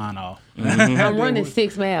 It'll cut mine off. I'm running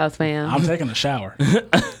 6 miles, fam. I'm taking a shower.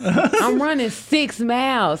 I'm running 6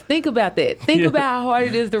 miles. Think about that. Think about how hard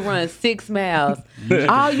it is to run 6 miles.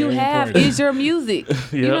 All you have important. is your music.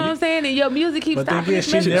 You know what I'm saying? And your music keeps But then stopping.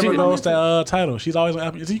 again, she never goes to title. She's always on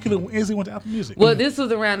Apple Music. You could have easily went to Apple Music. Well, this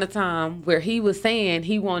was around the time where he was saying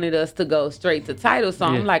he wanted us to go straight to Tidal. So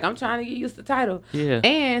Yeah. I'm like, I'm trying to get used to Tidal. Yeah.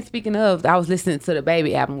 And speaking of, I was listening to the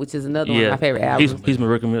Baby album, which is another one of yeah, my favorite albums. he's my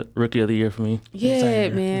rookie of the year for me. Yeah,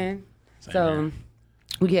 Same here. man. So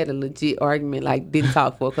we had a legit argument, like didn't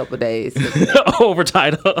talk for a couple of days. Over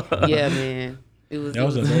title. Yeah, man. It was. that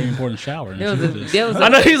was a very important shower. and There was she a, just- there was I a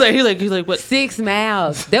know he's like what? 6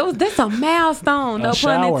 miles. That's a milestone. No a pun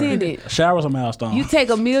shower. intended. A shower's a milestone. You take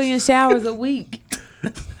 1 million showers a week.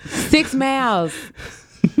 6 miles.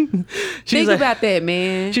 Think like- about that,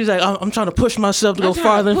 man. She's like, I'm trying to push myself to I'm go trying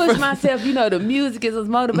farther. to and push further. myself. You know, the music is what's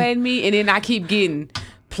motivating me, and then I keep getting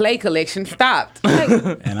play collection stopped. Like,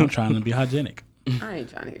 and I'm trying to be hygienic. I ain't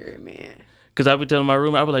trying to hear it, man. Cause I be telling my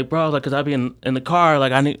roommate, I be like, bro, like, cause I be in the car,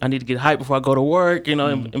 like, I need to get hyped before I go to work, you know,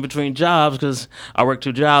 in between jobs, cause I work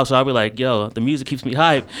 2 jobs, so I be like, yo, the music keeps me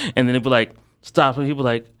hyped, and then it be like, stop, and he be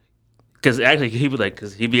like, cause actually he be like,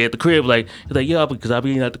 cause he be at the crib, like, he's like, yeah, because I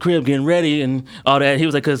be at the crib getting ready and all that. He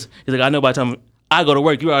was like, cause he's like, I know by the time I go to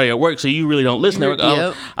work, you're already at work, so you really don't listen to work.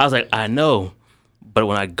 Yep. I was like, I know. But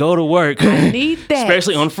when I go to work, I need that.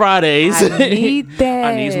 especially on Fridays, I need that.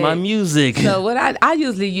 I need my music. So what I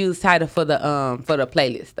usually use Tidal for the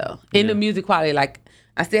playlist though. In the music quality, like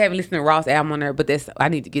I still haven't listened to Ross album on there, but I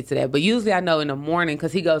need to get to that. But usually I know in the morning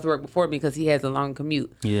because he goes to work before me because he has a long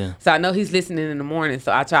commute. Yeah. So I know he's listening in the morning.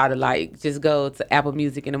 So I try to like just go to Apple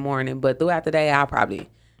Music in the morning. But throughout the day, I'll probably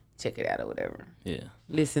check it out or whatever. Yeah.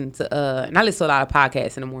 Listen to and I listen to a lot of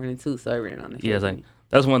podcasts in the morning too. So every on the Yeah, it's like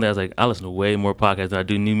that's one thing. I was like, I listen to way more podcasts than I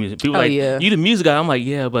do new music. People Oh, like, yeah. you the music guy? I'm like,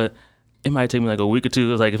 yeah, but it might take me like a week or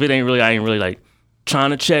two. It's like if it ain't really, I ain't really like trying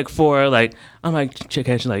to check for it. Like I might check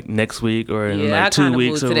action like next week or in Yeah, I like 2 kind of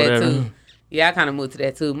weeks moved or to that whatever. too. Yeah, I kind of moved to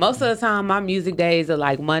that too. Most of the time, my music days are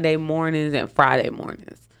like Monday mornings and Friday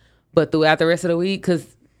mornings. But throughout the rest of the week, because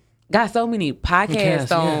got so many podcasts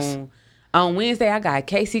Yes, on. yes. On Wednesday, I got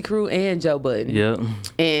Casey Crew and Joe Budden. Yeah,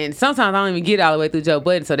 And sometimes I don't even get all the way through Joe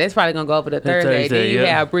Budden, so that's probably going to go over to Thursday. Then Thursday, you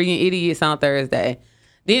yeah. have Brilliant Idiots on Thursday.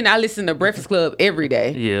 Then I listen to Breakfast Club every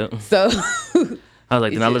day. yeah. So, I was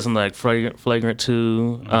like, then I just- listen to like Flagrant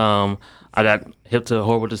 2. I got hip to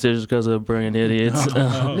Horrible Decisions because of Brilliant Idiots.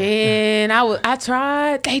 man, I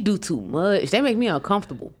tried. They do too much. They make me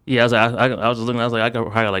uncomfortable. Yeah, I was like, I was just looking. I was like, I got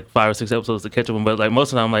probably like 5 or 6 episodes to catch up on, but like most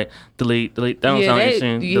of the time, I'm like, delete. That don't sound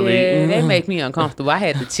interesting. Delete. they make me uncomfortable. I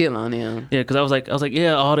had to chill on them. Yeah, because I was like,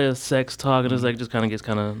 yeah, all this sex talk and it's like just kind of gets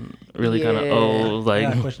kind of really kind of Yeah. old. I got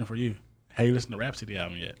a Like, question for you. Have you listened to Rhapsody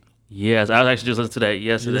album yet? yes, I was actually just listening to that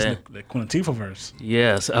You yesterday. listened to the Queen Latifah verse.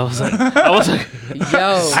 Yes, I was like,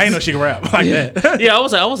 Yo, I didn't know she could rap like that. yeah, I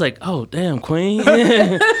was like, oh damn, Queen.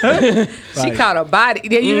 she caught a body.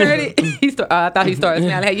 Yeah, you heard it? I thought he started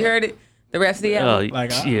smiling. Have you heard it? The Rhapsody album?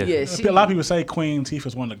 Like, yeah. Yeah, she- a lot of people say Queen Latifah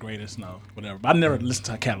is one of the greatest. No, whatever. But I never listened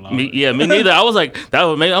to her catalog. Me neither. I was like, that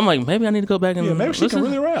was maybe. I'm like, maybe I need to go back and Yeah, maybe she listen. can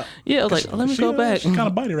really rap. Yeah, I was like, let me go back. She kind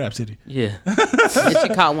of body Rhapsody. Yeah, And she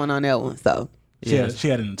caught one on that one. So She, Yeah. she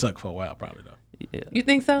had it in the tuck for a while, probably though. yeah. you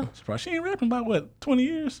think so? She ain't rapping about what 20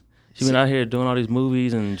 years. She been out here doing all these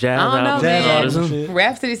movies and jazz I don't know, albums Jazz and all man. albums and this. shit.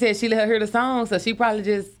 Rhapsody said she let her hear the song, so she probably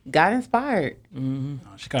just got inspired. Oh,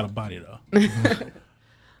 she got a body though.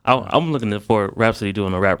 I'm looking for Rhapsody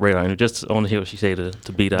doing a rap radar and just on to hear what she say to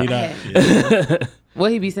beat out. Beat out. Yeah.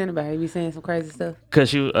 What he be saying about her? He be saying some crazy stuff. Cause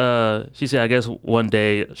she said I guess one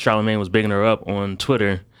day Charlamagne was bigging her up on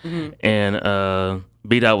Twitter, and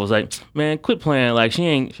Beat Out was like, man, quit playing. Like she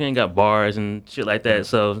ain't got bars and shit like that.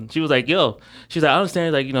 So she was like, yo, she's like, I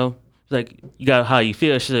understand, like, you know, she's like, you got how you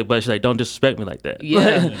feel. She's like, but she's like, don't disrespect me like that.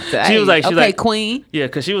 Yeah. She was like, she's okay, like, Queen. yeah,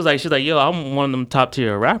 cause she's like, yo, I'm one of them top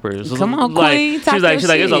tier rappers. Come on, like, Queen, talk she's like, your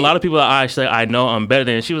there's a shit. lot of people that she's like, I know I'm better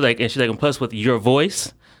than. She was like, and plus with your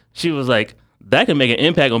voice, she was like, that can make an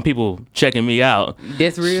impact on people checking me out.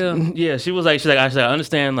 That's real. Yeah, she's like, I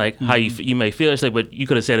understand like how you may feel. She's like, but you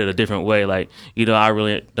could have said it a different way. Like, I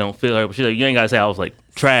really don't feel her. But she's like, you ain't gotta say I was like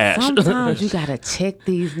trash. Sometimes you gotta check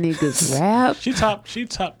these niggas rap. She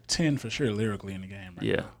top 10 for sure lyrically in the game.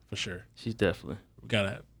 Right now, for sure. She's definitely. We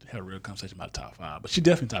gotta have a real conversation about top 5, but she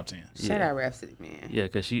definitely top 10. Shout out Rhapsody, man. Yeah,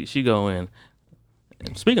 cause she go in.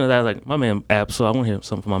 And speaking of that, like my man Absol, I want to hear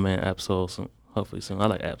something from my man Absol. Hopefully soon. I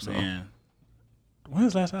like Absol. Man, when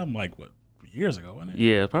was the last album? Like what? Years ago, wasn't it?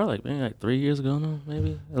 Yeah, probably like 3 years ago now,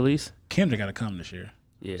 maybe at least. Kendrick got to come this year.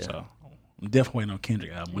 Yeah. So I'm definitely waiting on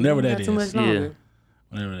Kendrick album. Whenever that is. Too much longer. Yeah.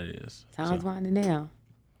 Whenever that is. Time's winding down.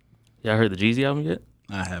 Y'all heard the Jeezy album yet?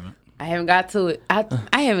 I haven't. I haven't got to it. I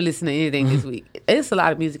haven't listened to anything this week. It's a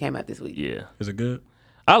lot of music came out this week. Yeah. Is it good?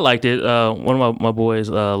 I liked it. One of my boys,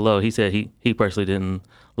 Lo, he said he personally didn't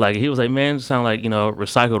like it. He was like, man, it sounded like,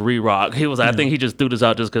 recycled re-rock. He was like, I think he just threw this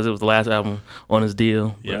out just because it was the last album on his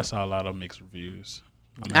deal. Yeah, I saw a lot of mixed reviews.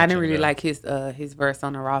 I didn't really like his verse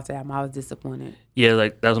on the Ross album. I was disappointed. Yeah,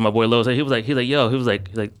 like that's what my boy Lo said. He was like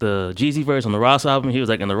the Jeezy verse on the Ross album. He was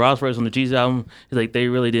like, in the Ross verse on the Jeezy album, he's like, they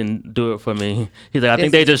really didn't do it for me. He's like, I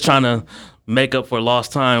think they just trying to make up for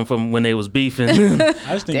lost time from when they was beefing. I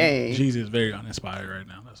just think Jeezy is very uninspired right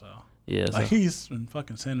now. That's all. Yeah, like he's in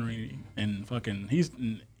fucking Century and he's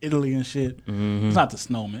in Italy and shit. Mm-hmm. It's not the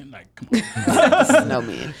Snowman. Like, come on.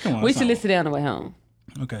 Snowman. Come on, we should listen to that on the way home.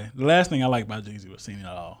 Okay. The last thing I liked about Jeezy was Seen It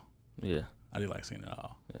All. Yeah. I did like Seen It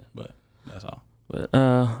All. Yeah. But that's all. But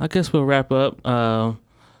I guess we'll wrap up. I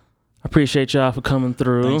appreciate y'all for coming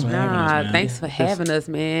through. Thanks for having us, man. Thanks for having us,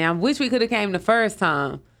 man. I wish we could have came the first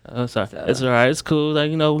time. Sorry. So. It's all right. It's cool.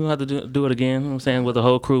 Like, we don't have to do it again. You know what I'm saying? With the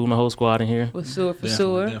whole crew and the whole squad in here. For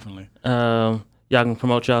sure. Definitely. Y'all can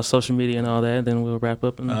promote y'all social media and all that, and then we'll wrap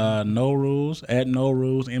up. No Rules, at No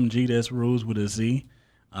Rules, MG, that's Rules with a Z.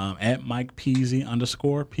 At Mike Peasy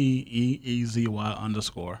 _ PEEZY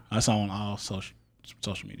 _ That's on all social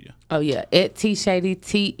media. Oh yeah, at T Shady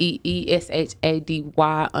TEESHADY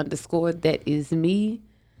 _ That is me.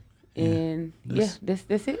 And that's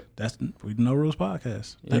it. That's We No Rules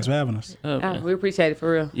podcast. Thanks for having us. We appreciate it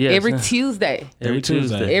for real. Yes. Every Tuesday. Every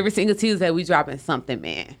Tuesday. Every single Tuesday we dropping something,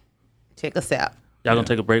 man. Check us out. Y'all gonna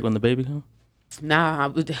take a break when the baby comes? Nah,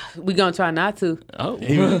 we gonna try not to. Oh,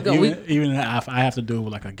 even if I have to do it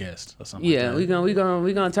with like a guest or something. Yeah, like that. we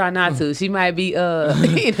gonna try not to. She might be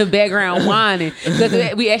in the background whining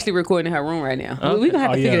because we actually recording in her room right now. Okay. We gonna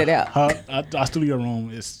have to figure that out. Our studio room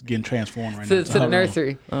is getting transformed right now to the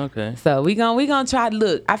nursery. Okay. So we gonna try to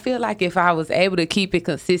look. I feel like if I was able to keep it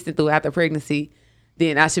consistent throughout the pregnancy,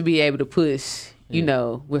 then I should be able to push.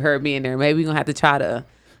 With her being there, maybe we gonna have to try to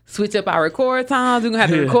switch up our record times. We're going to have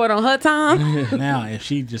to record on her time. Now, if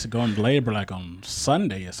she just go into labor like on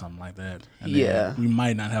Sunday or something like that, and we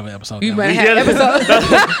might not have an episode. We might have an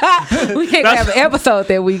episode. We can't have an episode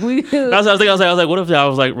that week. That's what I was thinking. I was like, what if I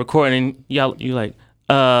was like recording, you like,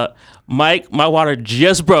 Mike, my water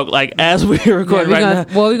just broke. Like as we recording now.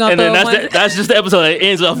 Well, we're gonna throw that's just the episode that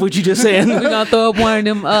ends off what you just saying. We're gonna throw up one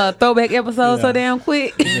of them throwback episodes so damn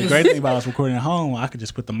quick. The great thing about us recording at home, I could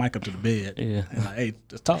just put the mic up to the bed. Yeah. And like, hey,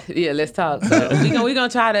 let's talk. Yeah, let's talk. So we're gonna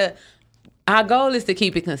try to. Our goal is to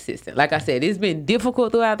keep it consistent. Like I said, it's been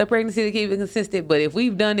difficult throughout the pregnancy to keep it consistent. But if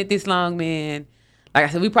we've done it this long, man. Like I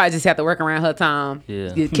said, we probably just have to work around her time.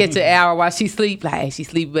 Yeah. Catch an hour while she sleep. Like, hey, she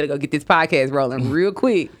sleep, better go get this podcast rolling real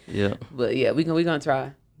quick. Yeah. But yeah, we gonna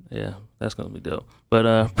try. Yeah, that's gonna be dope. But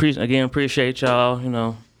appreciate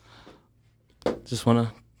y'all. Just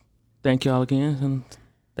wanna thank y'all again, and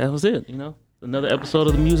that was it. Another episode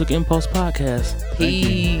of the Music Impulse podcast.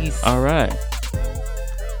 Peace. All right.